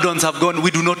our loved ones have gone.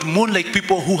 We do not mourn like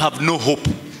people who have no hope.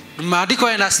 Maandiko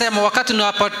yanasema wakati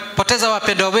tunapoteza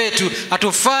wapendwa wetu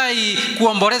hatufai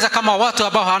kuomboleza kama watu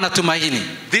ambao hawana tumaini.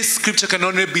 This scripture can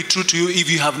only be true to you if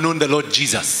you have known the Lord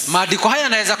Jesus. Maandiko haya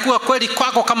yanaweza kuwa kweli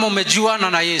kwako kama umejuana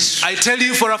na Yesu. I tell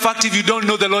you for a fact, if you don't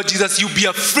know the Lord Jesus, you'll be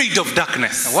afraid of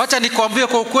darkness. Wacha nikwambie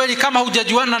kwa ukweli, kama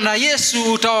hujajuana na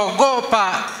Yesu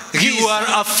utaogopa giza. You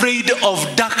are afraid of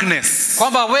darkness.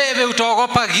 Kwamba wewe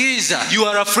utaogopa giza. You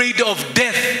are afraid of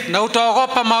death. Na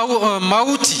utaogopa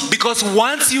mauti. Because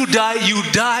once you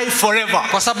die forever.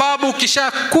 Kwa sababu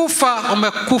ukishakufa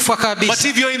umekufa kabisa. But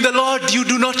if you're in the Lord, you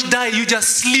do not die. You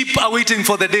just sleep awaiting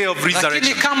for the day of resurrection.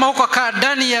 Lakini kama uko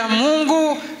ndani ya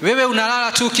Mungu, wewe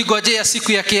unalala tu ukigojea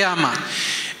siku ya kiyama.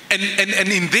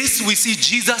 And in this we see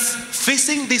Jesus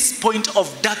facing this point of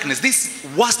darkness, this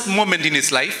worst moment in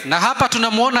his life. Na hapa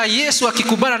tunamuona Yesu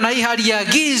akikubana na hii hali ya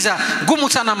giza ngumu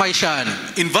sana maishani.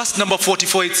 In verse number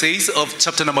 44 it says of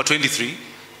chapter number 23.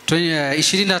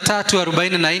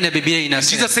 23:44 Biblia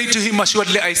inasema. Jesus said to him,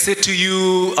 assuredly I say to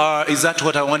you, is that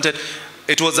what I wanted?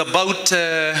 It was about,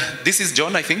 this is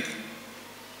John I think.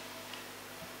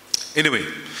 Anyway.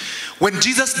 When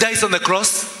Jesus dies on the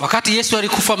cross, wakati Yesu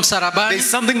alikufa msalabani, there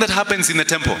is something that happens in the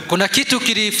temple. Kuna kitu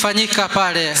kilifanyika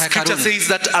pale hekaluni. Scripture says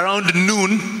that around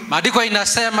noon, maandiko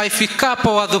inasema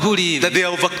ifikapo wadhuhuri hivi, that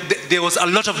there was a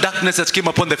lot of darkness that came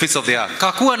upon the face of the earth.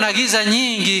 Kakuwa na giza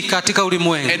nyingi katika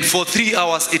ulimwengu. And for 3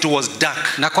 hours it was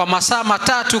dark. Na kwa masaa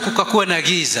matatu kukakuwa na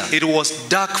giza. It was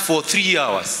dark for 3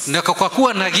 hours. Na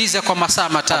kukakuwa na giza kwa masaa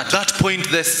matatu. At that point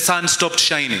the sun stopped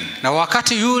shining. Na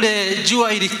wakati yule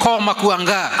jua ilikoma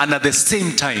kuangaa. And at the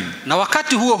same time, na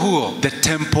wakati huo huo, the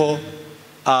temple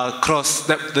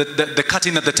the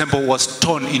curtain at the temple was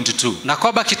torn into two. Na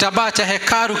kwamba kitambaa cha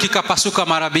hekalu kikapasuka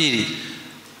mara mbili.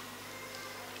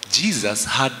 Jesus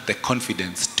had the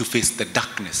confidence to face the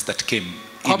darkness that came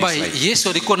in his life. Yesu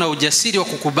alikuwa na ujasiri wa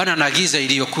kukubana na giza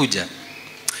iliyokuja.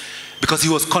 Because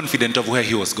he was confident of where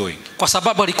he was going. Kwa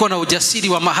sababu alikuwa na ujasiri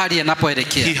wa mahali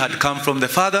anapoelekea. He had come from the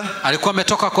Father. Alikuwa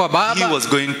ametoka kwa Baba. He was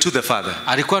going to the Father.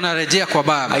 Alikuwa anarejea kwa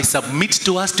Baba. I submit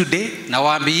to us today. Na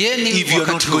waambieni, if you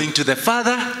are not going to the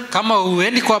Father, kama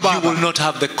uendi kwa Baba, you will not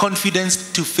have the confidence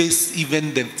to face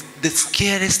even the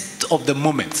scariest of the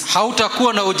moments.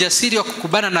 Hautakuwa na ujasiri wa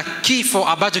kukubana na kifo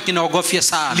ambacho kinaogofya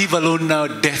sana. Leave alone now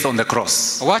death on the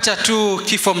cross. Wacha tu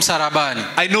kifo msalabani.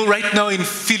 I know right now in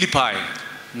Philippi,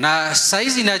 na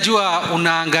saizi najua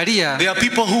unaangalia, there are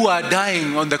people who are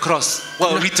dying on the cross.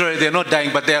 Well, literally they're not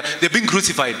dying, but they're being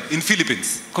crucified in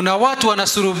Philippines. Kuna watu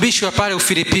wanasurubishwa pale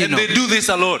Ufilipino. And they do this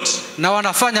a lot. Na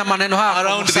wanafanya maneno haya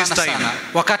around this time.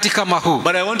 Wakati kama huu.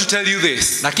 But I want to tell you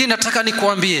this. Lakini nataka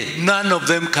nikuambie, none of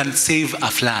them can save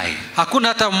a fly. Hakuna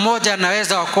hata mmoja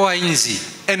anaweza okoa inzi.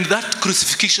 And that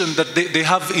crucifixion that they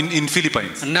have in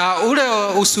Philippines, na ule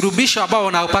usurubisho ambao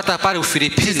wanaupata pale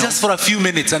Ufilipino, it's just for a few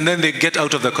minutes and then they get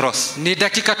out of the cross. Ni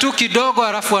dakika tu kidogo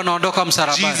alafu wanaondoka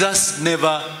msalabani. Jesus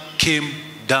never came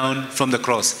down from the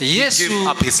cross. Yesu he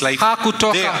gave up his life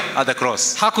there at the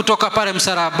cross. Hakutoka pale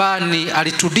msalabani,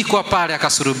 alitundikwa pale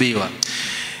akasurubiwa.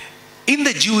 In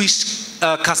the Jewish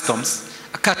customs,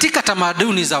 katika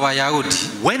tamaduni za Wayahudi,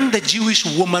 when the Jewish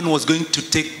woman was going to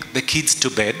take the kids to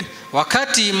bed,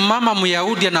 wakati mama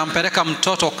Myahudi anampeleka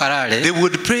mtoto kalale, they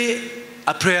would pray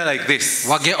a prayer like this.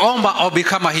 Wageomba ombi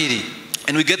kama hili.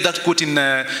 And we get that quote in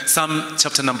Psalm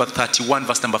chapter number 31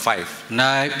 verse number 5.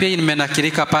 Na pia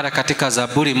imenakilika pale katika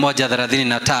Zaburi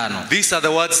 1:35. These are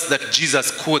the words that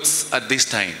Jesus quotes at this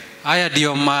time. Haya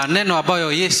ndio maneno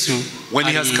ambayo Yesu when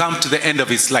he has come to the end of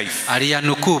his life,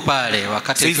 aliyanukuu pale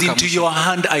wakati says, into your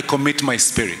hand I commit my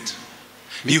spirit.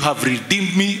 You have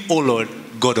redeemed me, O Lord,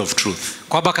 God of truth.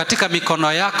 Kwamba katika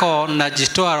mikono yako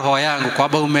najitoa roho yangu,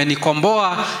 kwamba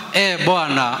umenikomboa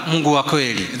Bwana Mungu wa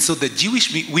kweli. And so the Jewish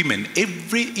women,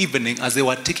 every evening as they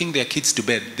were taking their kids to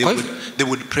bed, they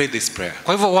would pray this prayer.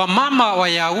 Kwa hivyo wamama wa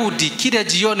Yahudi kila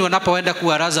jioni wanapoenda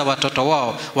kuwaraza watoto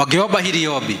wao wageomba hili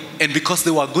ombi. And because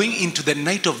they were going into the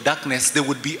night of darkness, they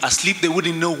would be asleep, they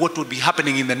wouldn't know what would be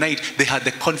happening in the night. They had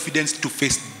the confidence to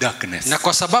face darkness. Na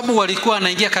kwa sababu walikuwa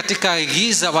wanaingia katika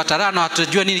giza, watarana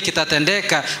watojua nini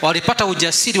kitatendeka, walipata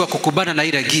ujasiri wa kukubana na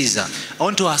ile giza. I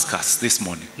want to ask us this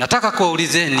morning, nataka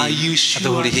kuwaulizeni, are you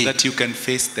sure that you can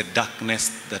face the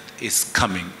darkness that is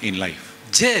coming in life?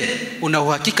 Je, una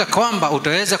uhakika kwamba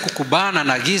utaweza kukubana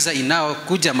na giza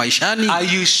inayokuja maishani? Are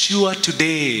you sure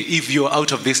today if you're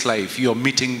out of this life you're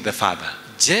meeting the Father?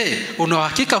 Je, una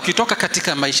uhakika ukitoka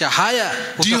katika maisha haya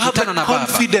utakutana na Baba? Do you have the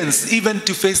confidence even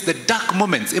to face the dark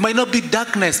moments? It might not be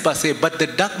darkness per se, but the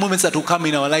dark moments that will come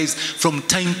in our lives from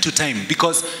time to time,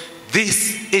 because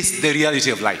This is the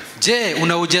reality of life. Je,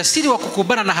 una ujasiri wa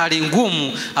kukubana na hali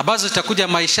ngumu ambazo zitakuja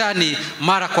maishani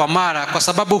mara kwa mara, kwa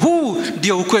sababu huu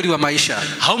ndio ukweli wa maisha.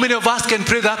 How many of us can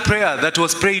pray that prayer that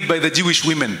was prayed by the Jewish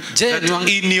women? That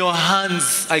in your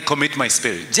hands I commit my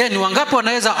spirit. Je, ni wangapi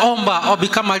wanaweza omba ombi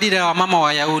kama lile la mama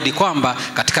wa Yahudi kwamba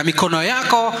katika mikono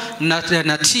yako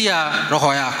natia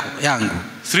roho yangu?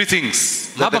 Three things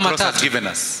that the cross has given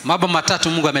us. Mambo matatu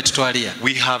Mungu ametutwalia.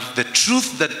 We have the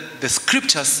truth that the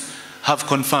scriptures have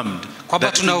confirmed,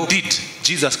 that indeed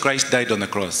Jesus Christ died on the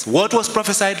cross. What was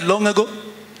prophesied long ago?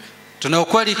 Tuna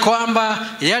ukweli kwamba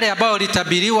yale ambayo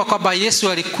litabiriwa kwamba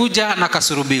Yesu alikuja na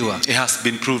kasulubiwa, it has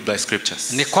been proved by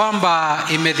scriptures. Ni kwamba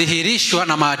imedhihirishwa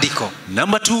na maandiko.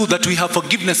 Number two, that we have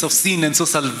forgiveness of sin and so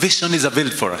salvation is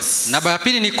availed for us. Namba ya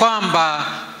pili ni kwamba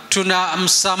tuna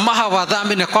msamaha wa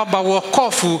dhambi na kwamba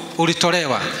wokovu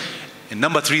ulitolewa. And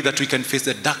number three, that we can face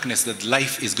the darkness that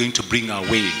life is going to bring our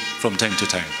way from time to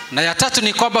time. Na ya tatu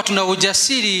ni kwamba tuna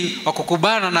ujasiri wa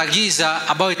kukubana na giza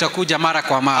ambayo itakuja mara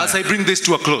kwa mara. As I bring this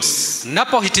to a close,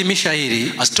 napohitimisha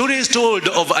hili, a story is told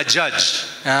of a judge.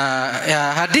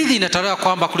 Hadithi inatolewa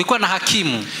kwamba kulikuwa na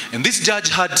hakimu. And this judge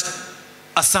had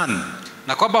a son.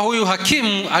 Na kwamba huyu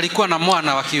hakimu alikuwa na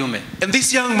mwana wa kiume. And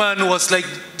this young man was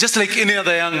just like any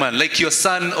other young man, like your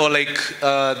son or like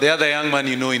the other young man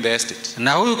you know in the estate.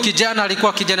 Na huyu kijana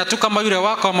alikuwa kijana tu kama yule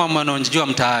wako ama mwananjua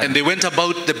mtaani. And they went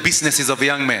about the businesses of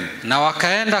young men. Na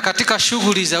wakaenda katika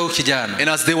shughuli za huyu kijana. And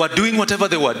as they were doing whatever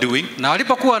they were doing, na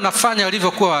walipokuwa wanafanya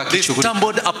walivyokuwa wakishughulika, they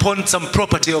stumbled upon some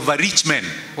property of a rich man.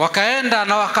 Wakaenda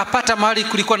na wakapata mahali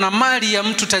kulikuwa na mali ya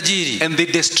mtu tajiri. And they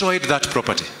destroyed that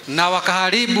property. Na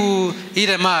wakaharibu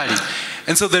ile mali.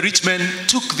 And so the rich man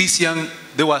took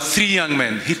there were 3 young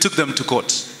men. He took them to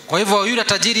court. Kwa hivyo yule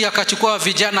tajiri akachukua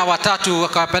vijana watatu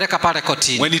akawapeleka pale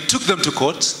kotini. When he took them to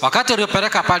court, wakati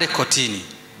aliyopeleka pale kotini,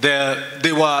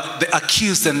 they were the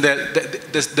accused and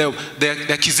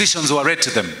the accusations were read to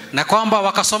them. Na kwamba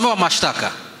wakasomewa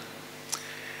mashtaka.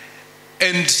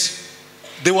 And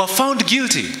they were found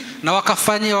guilty. Na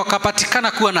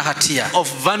wakapatikana kuwa na hatia of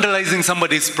vandalizing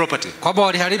somebody's property. Kwamba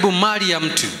waliharibu mali ya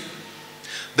mtu.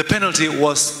 The penalty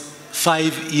was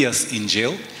 5 years in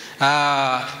jail.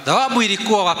 Thawabu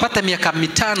ilikuwa wapate miaka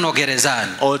 5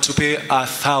 gerezani. Or to pay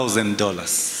 $1,000.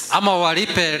 Ama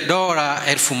walipe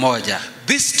 $1,000.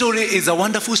 This story is a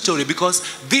wonderful story because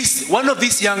one of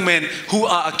these young men who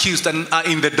are accused and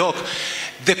are in the dock,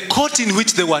 the court in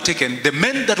which they were taken, the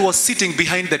man that was sitting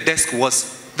behind the desk was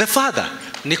the father.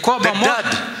 Ni kwamba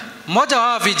mmoja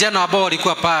wa vijana ambao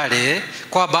walikuwa pale,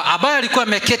 kwamba ambaye alikuwa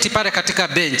ameketi pale katika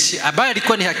bench, ambaye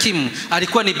alikuwa ni hakimu,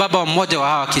 alikuwa ni baba mmoja wa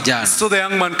hawa kijana. So the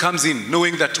young man comes in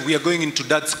knowing that we are going into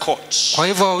dad's court. Kwa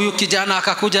hivyo huyu kijana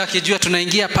akakuja akijua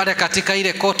tunaingia pale katika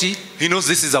ile koti. He knows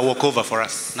this is a walkover for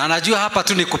us. Na anajua hapa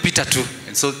tu ni kupita tu.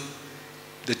 And so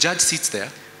the judge sits there.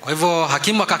 Kwa hivyo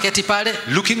hakimu akaketi pale,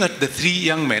 looking at the 3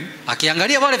 young men.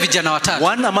 Akiangalia wale vijana watatu.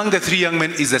 One among the 3 young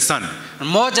men is the son.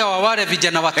 Mmoja wa wale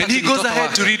vijana watatu. And he goes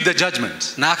ahead to read the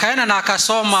judgment. Na akaenda na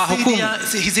akasoma hukumu.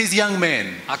 He says, young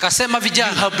men, akasema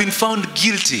vijana, you have been found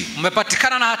guilty.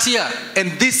 Mmepatikana na hatia.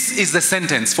 And this is the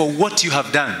sentence for what you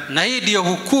have done. Na hii ndio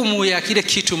hukumu ya kile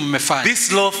kitu mmefanya.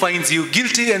 This law finds you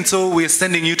guilty and so we are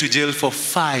sending you to jail for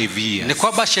 5 years. Ni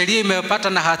kwamba sheria imepata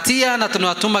na hatia na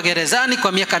tunawatuma gerezani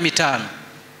kwa miaka 5.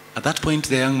 At that point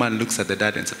the young man looks at the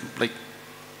dad and says,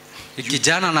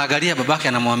 kijana anaangalia babake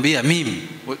anamwambia mimi.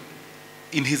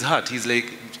 In his heart he's like,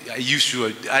 are you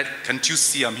sure? Can't you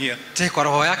see I'm here? Kwa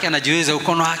roho yake anajiuliza,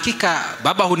 uko na hakika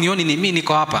baba hunioni ni mimi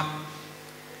niko hapa?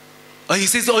 He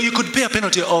says, you could pay a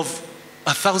penalty of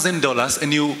 $1,000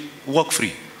 and you walk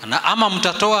free. Na ama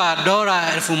mtatoa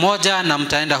 $1,000 na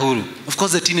mtaenda huru. Of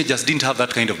course the teenagers didn't have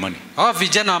that kind of money. Hao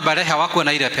vijana wa barehe hawakuwa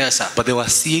na ile pesa. But they were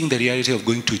seeing the reality of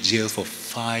going to jail for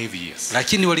 5 years.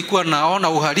 Lakini walikuwa naona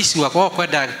uhalisi wa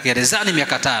kwenda gerezani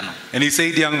miaka 5. And he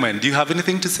said, young man, do you have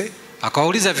anything to say?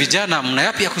 Akauliza vijana, mna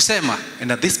yapi ya kusema?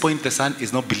 And at this point the son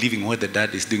is not believing what the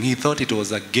dad is doing. He thought it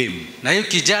was a game. Na hiyo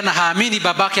kijana haamini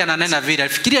babake ananena vile.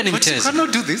 Alifikiria ni mchezo. But you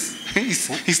cannot do this.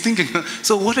 He's thinking,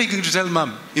 so what are you going to tell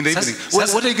mom in the evening?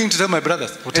 What are you going to tell my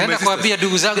brothers? Utaenda kuambia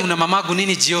ndugu zangu na mamangu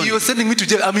nini jioni? You are sending me to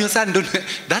jail. I'm your son.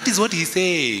 That is what he's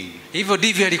saying. Hivyo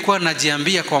ndivyo alikuwa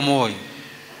anajiambia kwa moyo.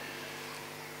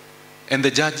 And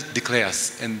the judge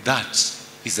declares, and that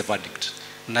is the verdict.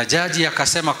 Na jaji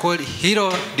akasema kweli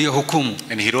hilo ndio hukumu.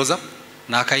 And he rose up.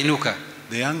 Na akainuka.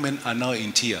 The young men are now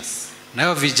in tears.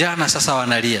 Nao vijana sasa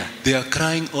wanalia. They are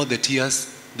crying all the tears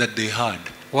that they had.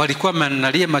 Walikuwa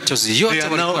wanalia machozi yote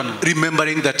walikuwa na.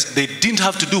 Remembering that they didn't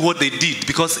have to do what they did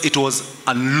because it was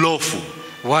unlawful.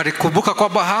 Walikumbuka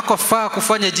kwamba hakufaa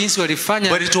kufanya jinsi walifanya,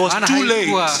 But it was maana too late.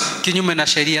 haikuwa kinyume na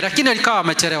sheria, lakini alikawa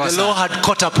amechelewa The law sana. had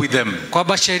caught up with them.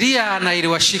 Kwamba sheria na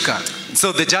iliwashika.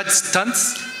 So the judge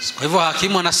stands, Kwa hivyo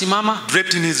hakimu anasimama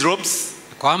draped in his robes,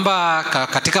 kwamba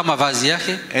katika mavazi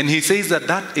yake, and he says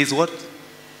that is what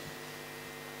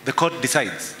the court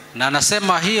decides. na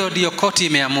anasema hiyo ndio koti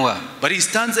imeamua. But he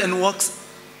stands and walks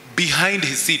behind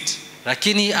his seat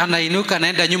Lakini anainuka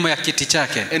naenda nyuma ya kiti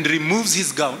chake and removes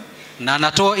his gown, na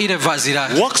anatoa ile vazi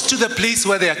lake, walks to the place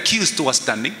where the accused was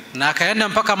standing, na akaenda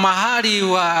mpaka mahali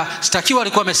washtakiwa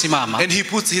alikuwa amesimama, and he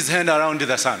puts his hand around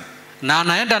the son, na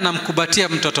anaenda namkubatia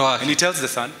mtoto and he wake, tells the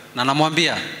son, na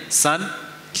anamwambia, son,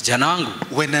 kijana wangu,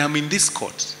 when I am in this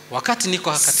court, wakati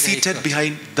niko katika seated hii,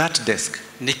 behind that desk,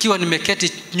 nikiwa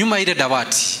nimeketi nyuma ile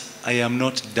dawati, I am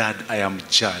not dad, I am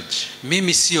judge.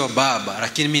 mimi sio baba,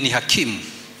 lakini mimi ni hakimu.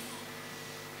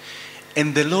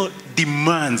 And the law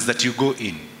demands that you go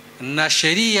in, Na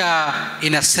sheria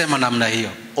inasema namna hiyo,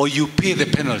 or you pay the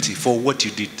penalty for what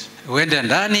you did. uende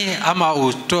ndani ama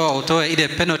utoe ile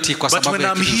penalty kwa But sababu when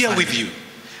ya I'm kitu here fulani. with you,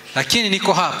 Lakini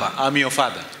niko hapa, I'm your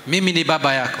father. mimi ni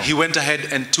baba yako. He went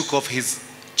ahead and took off his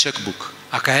checkbook,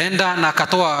 Akaenda na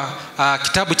akatoa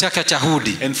kitabu chake cha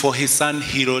hudi, and for his son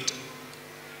he wrote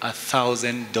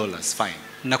 $1,000 fine,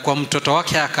 na kwa mtoto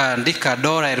wake akaandika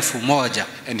 $1,000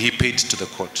 and he paid to the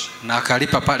court. na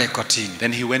akalipa pale kotini,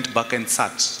 Then he went back and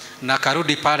sat na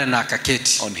akarudi pale na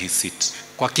akaketi on his seat.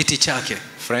 kwa kiti chake.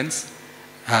 Friends,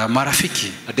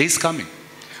 Marafiki, a day is coming.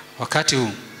 wakati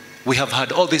huu We have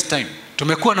had all this time,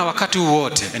 tumekuwa na wakati huu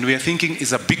wote, and we are thinking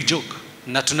it's a big joke.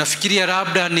 na tunafikiria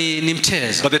labda ni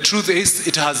mchezo, But the truth is,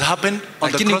 it has happened on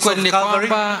the lakini cross kweli of ni Calvary.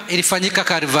 kwamba ilifanyika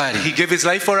Kalvari. He gave his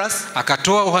life for us.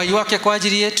 Akatoa uhai wake kwa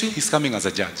ajili yetu, He's coming as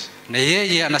a judge. na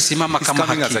yeye anasimama He's kama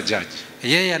coming as a hakimu. judge.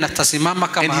 Yeye anatasimama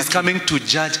And kama he's hakimu. coming to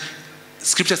judge.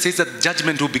 Scripture says that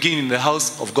judgment will begin in the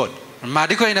house of God.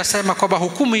 Maandiko inasema kwamba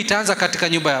hukumu itaanza katika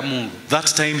nyumba ya Mungu.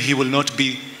 That time he will not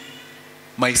be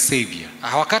my savior.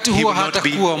 Wakati He huo will not hata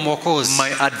be kuwa mwokozi,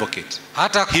 my advocate.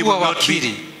 hata He kuwa will not be,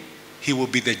 wakili, he will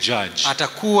be the judge,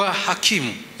 atakuwa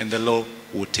hakimu, and the law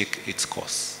will take its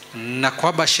course. na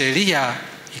kwamba sheria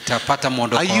itapata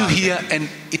mwondoko Are you wake. here and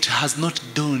it has not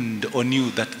dawned on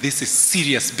you that this is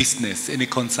serious business and it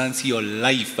concerns your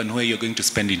life and where you're going to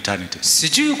spend eternity?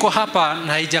 Sijui uko hapa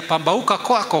na haijapambauka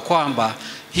kwako kwamba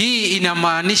hii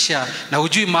inamaanisha na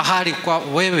hujui mahali kwa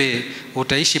wewe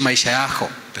utaishi maisha yako.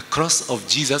 The cross of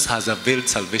Jesus has availed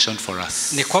salvation for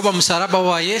us. Ni kwamba msalaba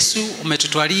wa Yesu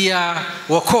umetutwalia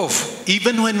wokovu.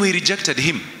 Even when we rejected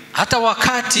him, Hata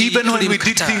wakati even when we did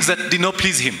tulimkataa, things that did not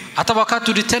please him, hata wakati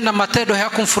tulitenda matendo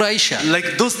hayakumfurahisha, like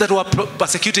those that were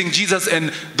persecuting Jesus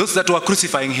and those that were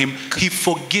crucifying him, he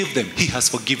forgave them. He has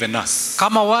forgiven us.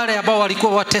 kama wale ambao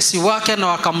walikuwa watesi wake na When you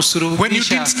wakamsulubisha,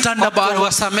 didn't stand up kwamba for,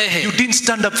 aliwasamehe. you didn't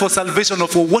stand up for salvation or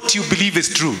for what you believe is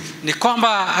true. Ni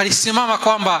kwamba alisimama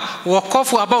kwamba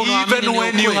wokovu ambao unaamini Even ni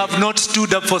when you ukweli. have not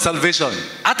stood up for salvation,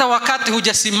 Hata wakati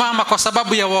hujasimama kwa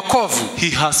sababu ya wokovu, he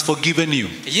has forgiven you.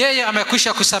 yeye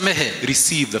amekwisha kusamehe.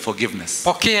 Receive the forgiveness.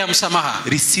 Pokea msamaha.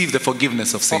 Receive the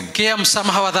forgiveness of sin. Pokea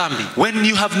msamaha wa dhambi. When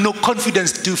you have no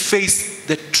confidence to face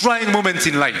the trying moments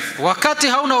in life, Wakati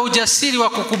hauna ujasiri wa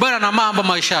kukubana na mambo he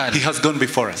maishani, has gone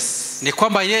before us. ni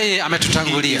kwamba yeye He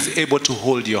ametutangulia, is able to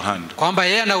hold your hand. kwamba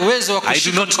yeye ana uwezo wa I do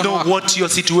kushika not mkono know wako. what your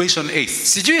situation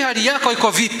is, Sijui hali yako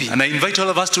iko vipi, and I invite all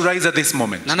of us to rise at this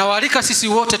moment. na nawaalika sisi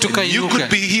wote You could tukainuke.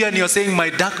 be here and you're saying, my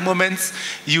dark moments,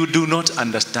 you do not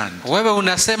understand. Wewe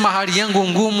unasema hali yangu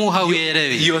ngumu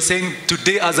hauielewi. You're saying,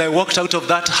 today as I walked out of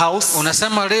that house,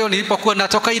 Unasema leo nilipokuwa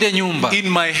natoka ile nyumba, in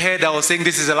my head I was saying,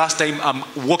 this is the last time I'm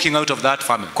walking out of that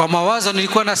family. kwa mawazo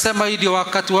nilikuwa nasema hii ndio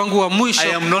wakati wangu wa mwisho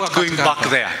I am kuwa not going katika back hapa.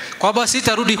 there. Kwamba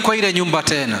sitarudi kwa ile nyumba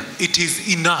tena, It is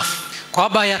enough.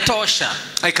 kwamba yatosha,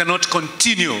 I cannot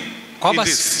continue in kwamba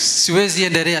this. siwezi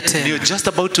endelea You're tena. just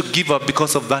about to give up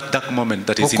because of that dark moment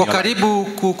that is in Uko your life. karibu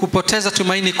kupoteza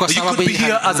tumaini kwa You sababu could be hii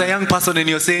here hali as a ngumu. young person and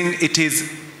you're saying,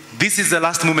 this is the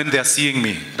last moment they are seeing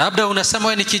me. Labda unasema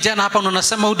wewe ni kijana hapa na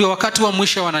unasema huu ndio wakati wa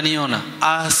mwisho wananiona.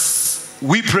 As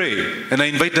we pray, and I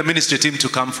invite the ministry team to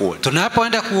come forward,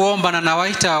 Tunapoenda kuomba na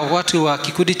nawaita watu wa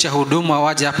kikundi cha huduma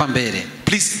waje hapa mbele.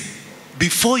 please,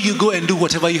 before you go and do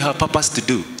whatever you have purpose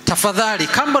to do, Tafadhali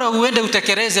kabla uende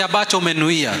utekeleze ambacho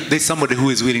umenuia, there's somebody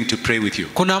who is willing to pray with you.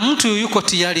 kuna mtu yuko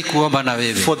tayari kuomba na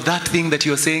wewe. For that thing that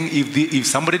you're saying, if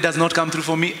somebody does not come through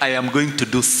for me, I am going to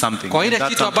do something. Kwa ile That's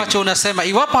kitu something. ambacho unasema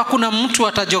iwapo hakuna mtu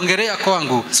atajongelea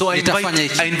kwangu, So I nitafanya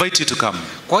hiki. invite you to come.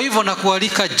 Kwa hivyo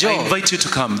nakualika I Joe, invite you to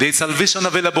come. There is salvation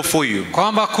available for you.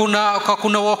 kwamba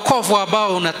kuna wokovu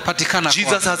ambao unapatikana Jesus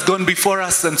kwako. has gone before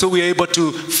us, and so we are able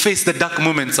to face the dark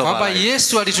moments of our Kwamba life.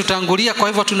 Yesu alitutangulia, kwa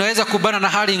hivyo tunaweza kubana na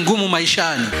hali ngumu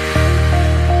maishani.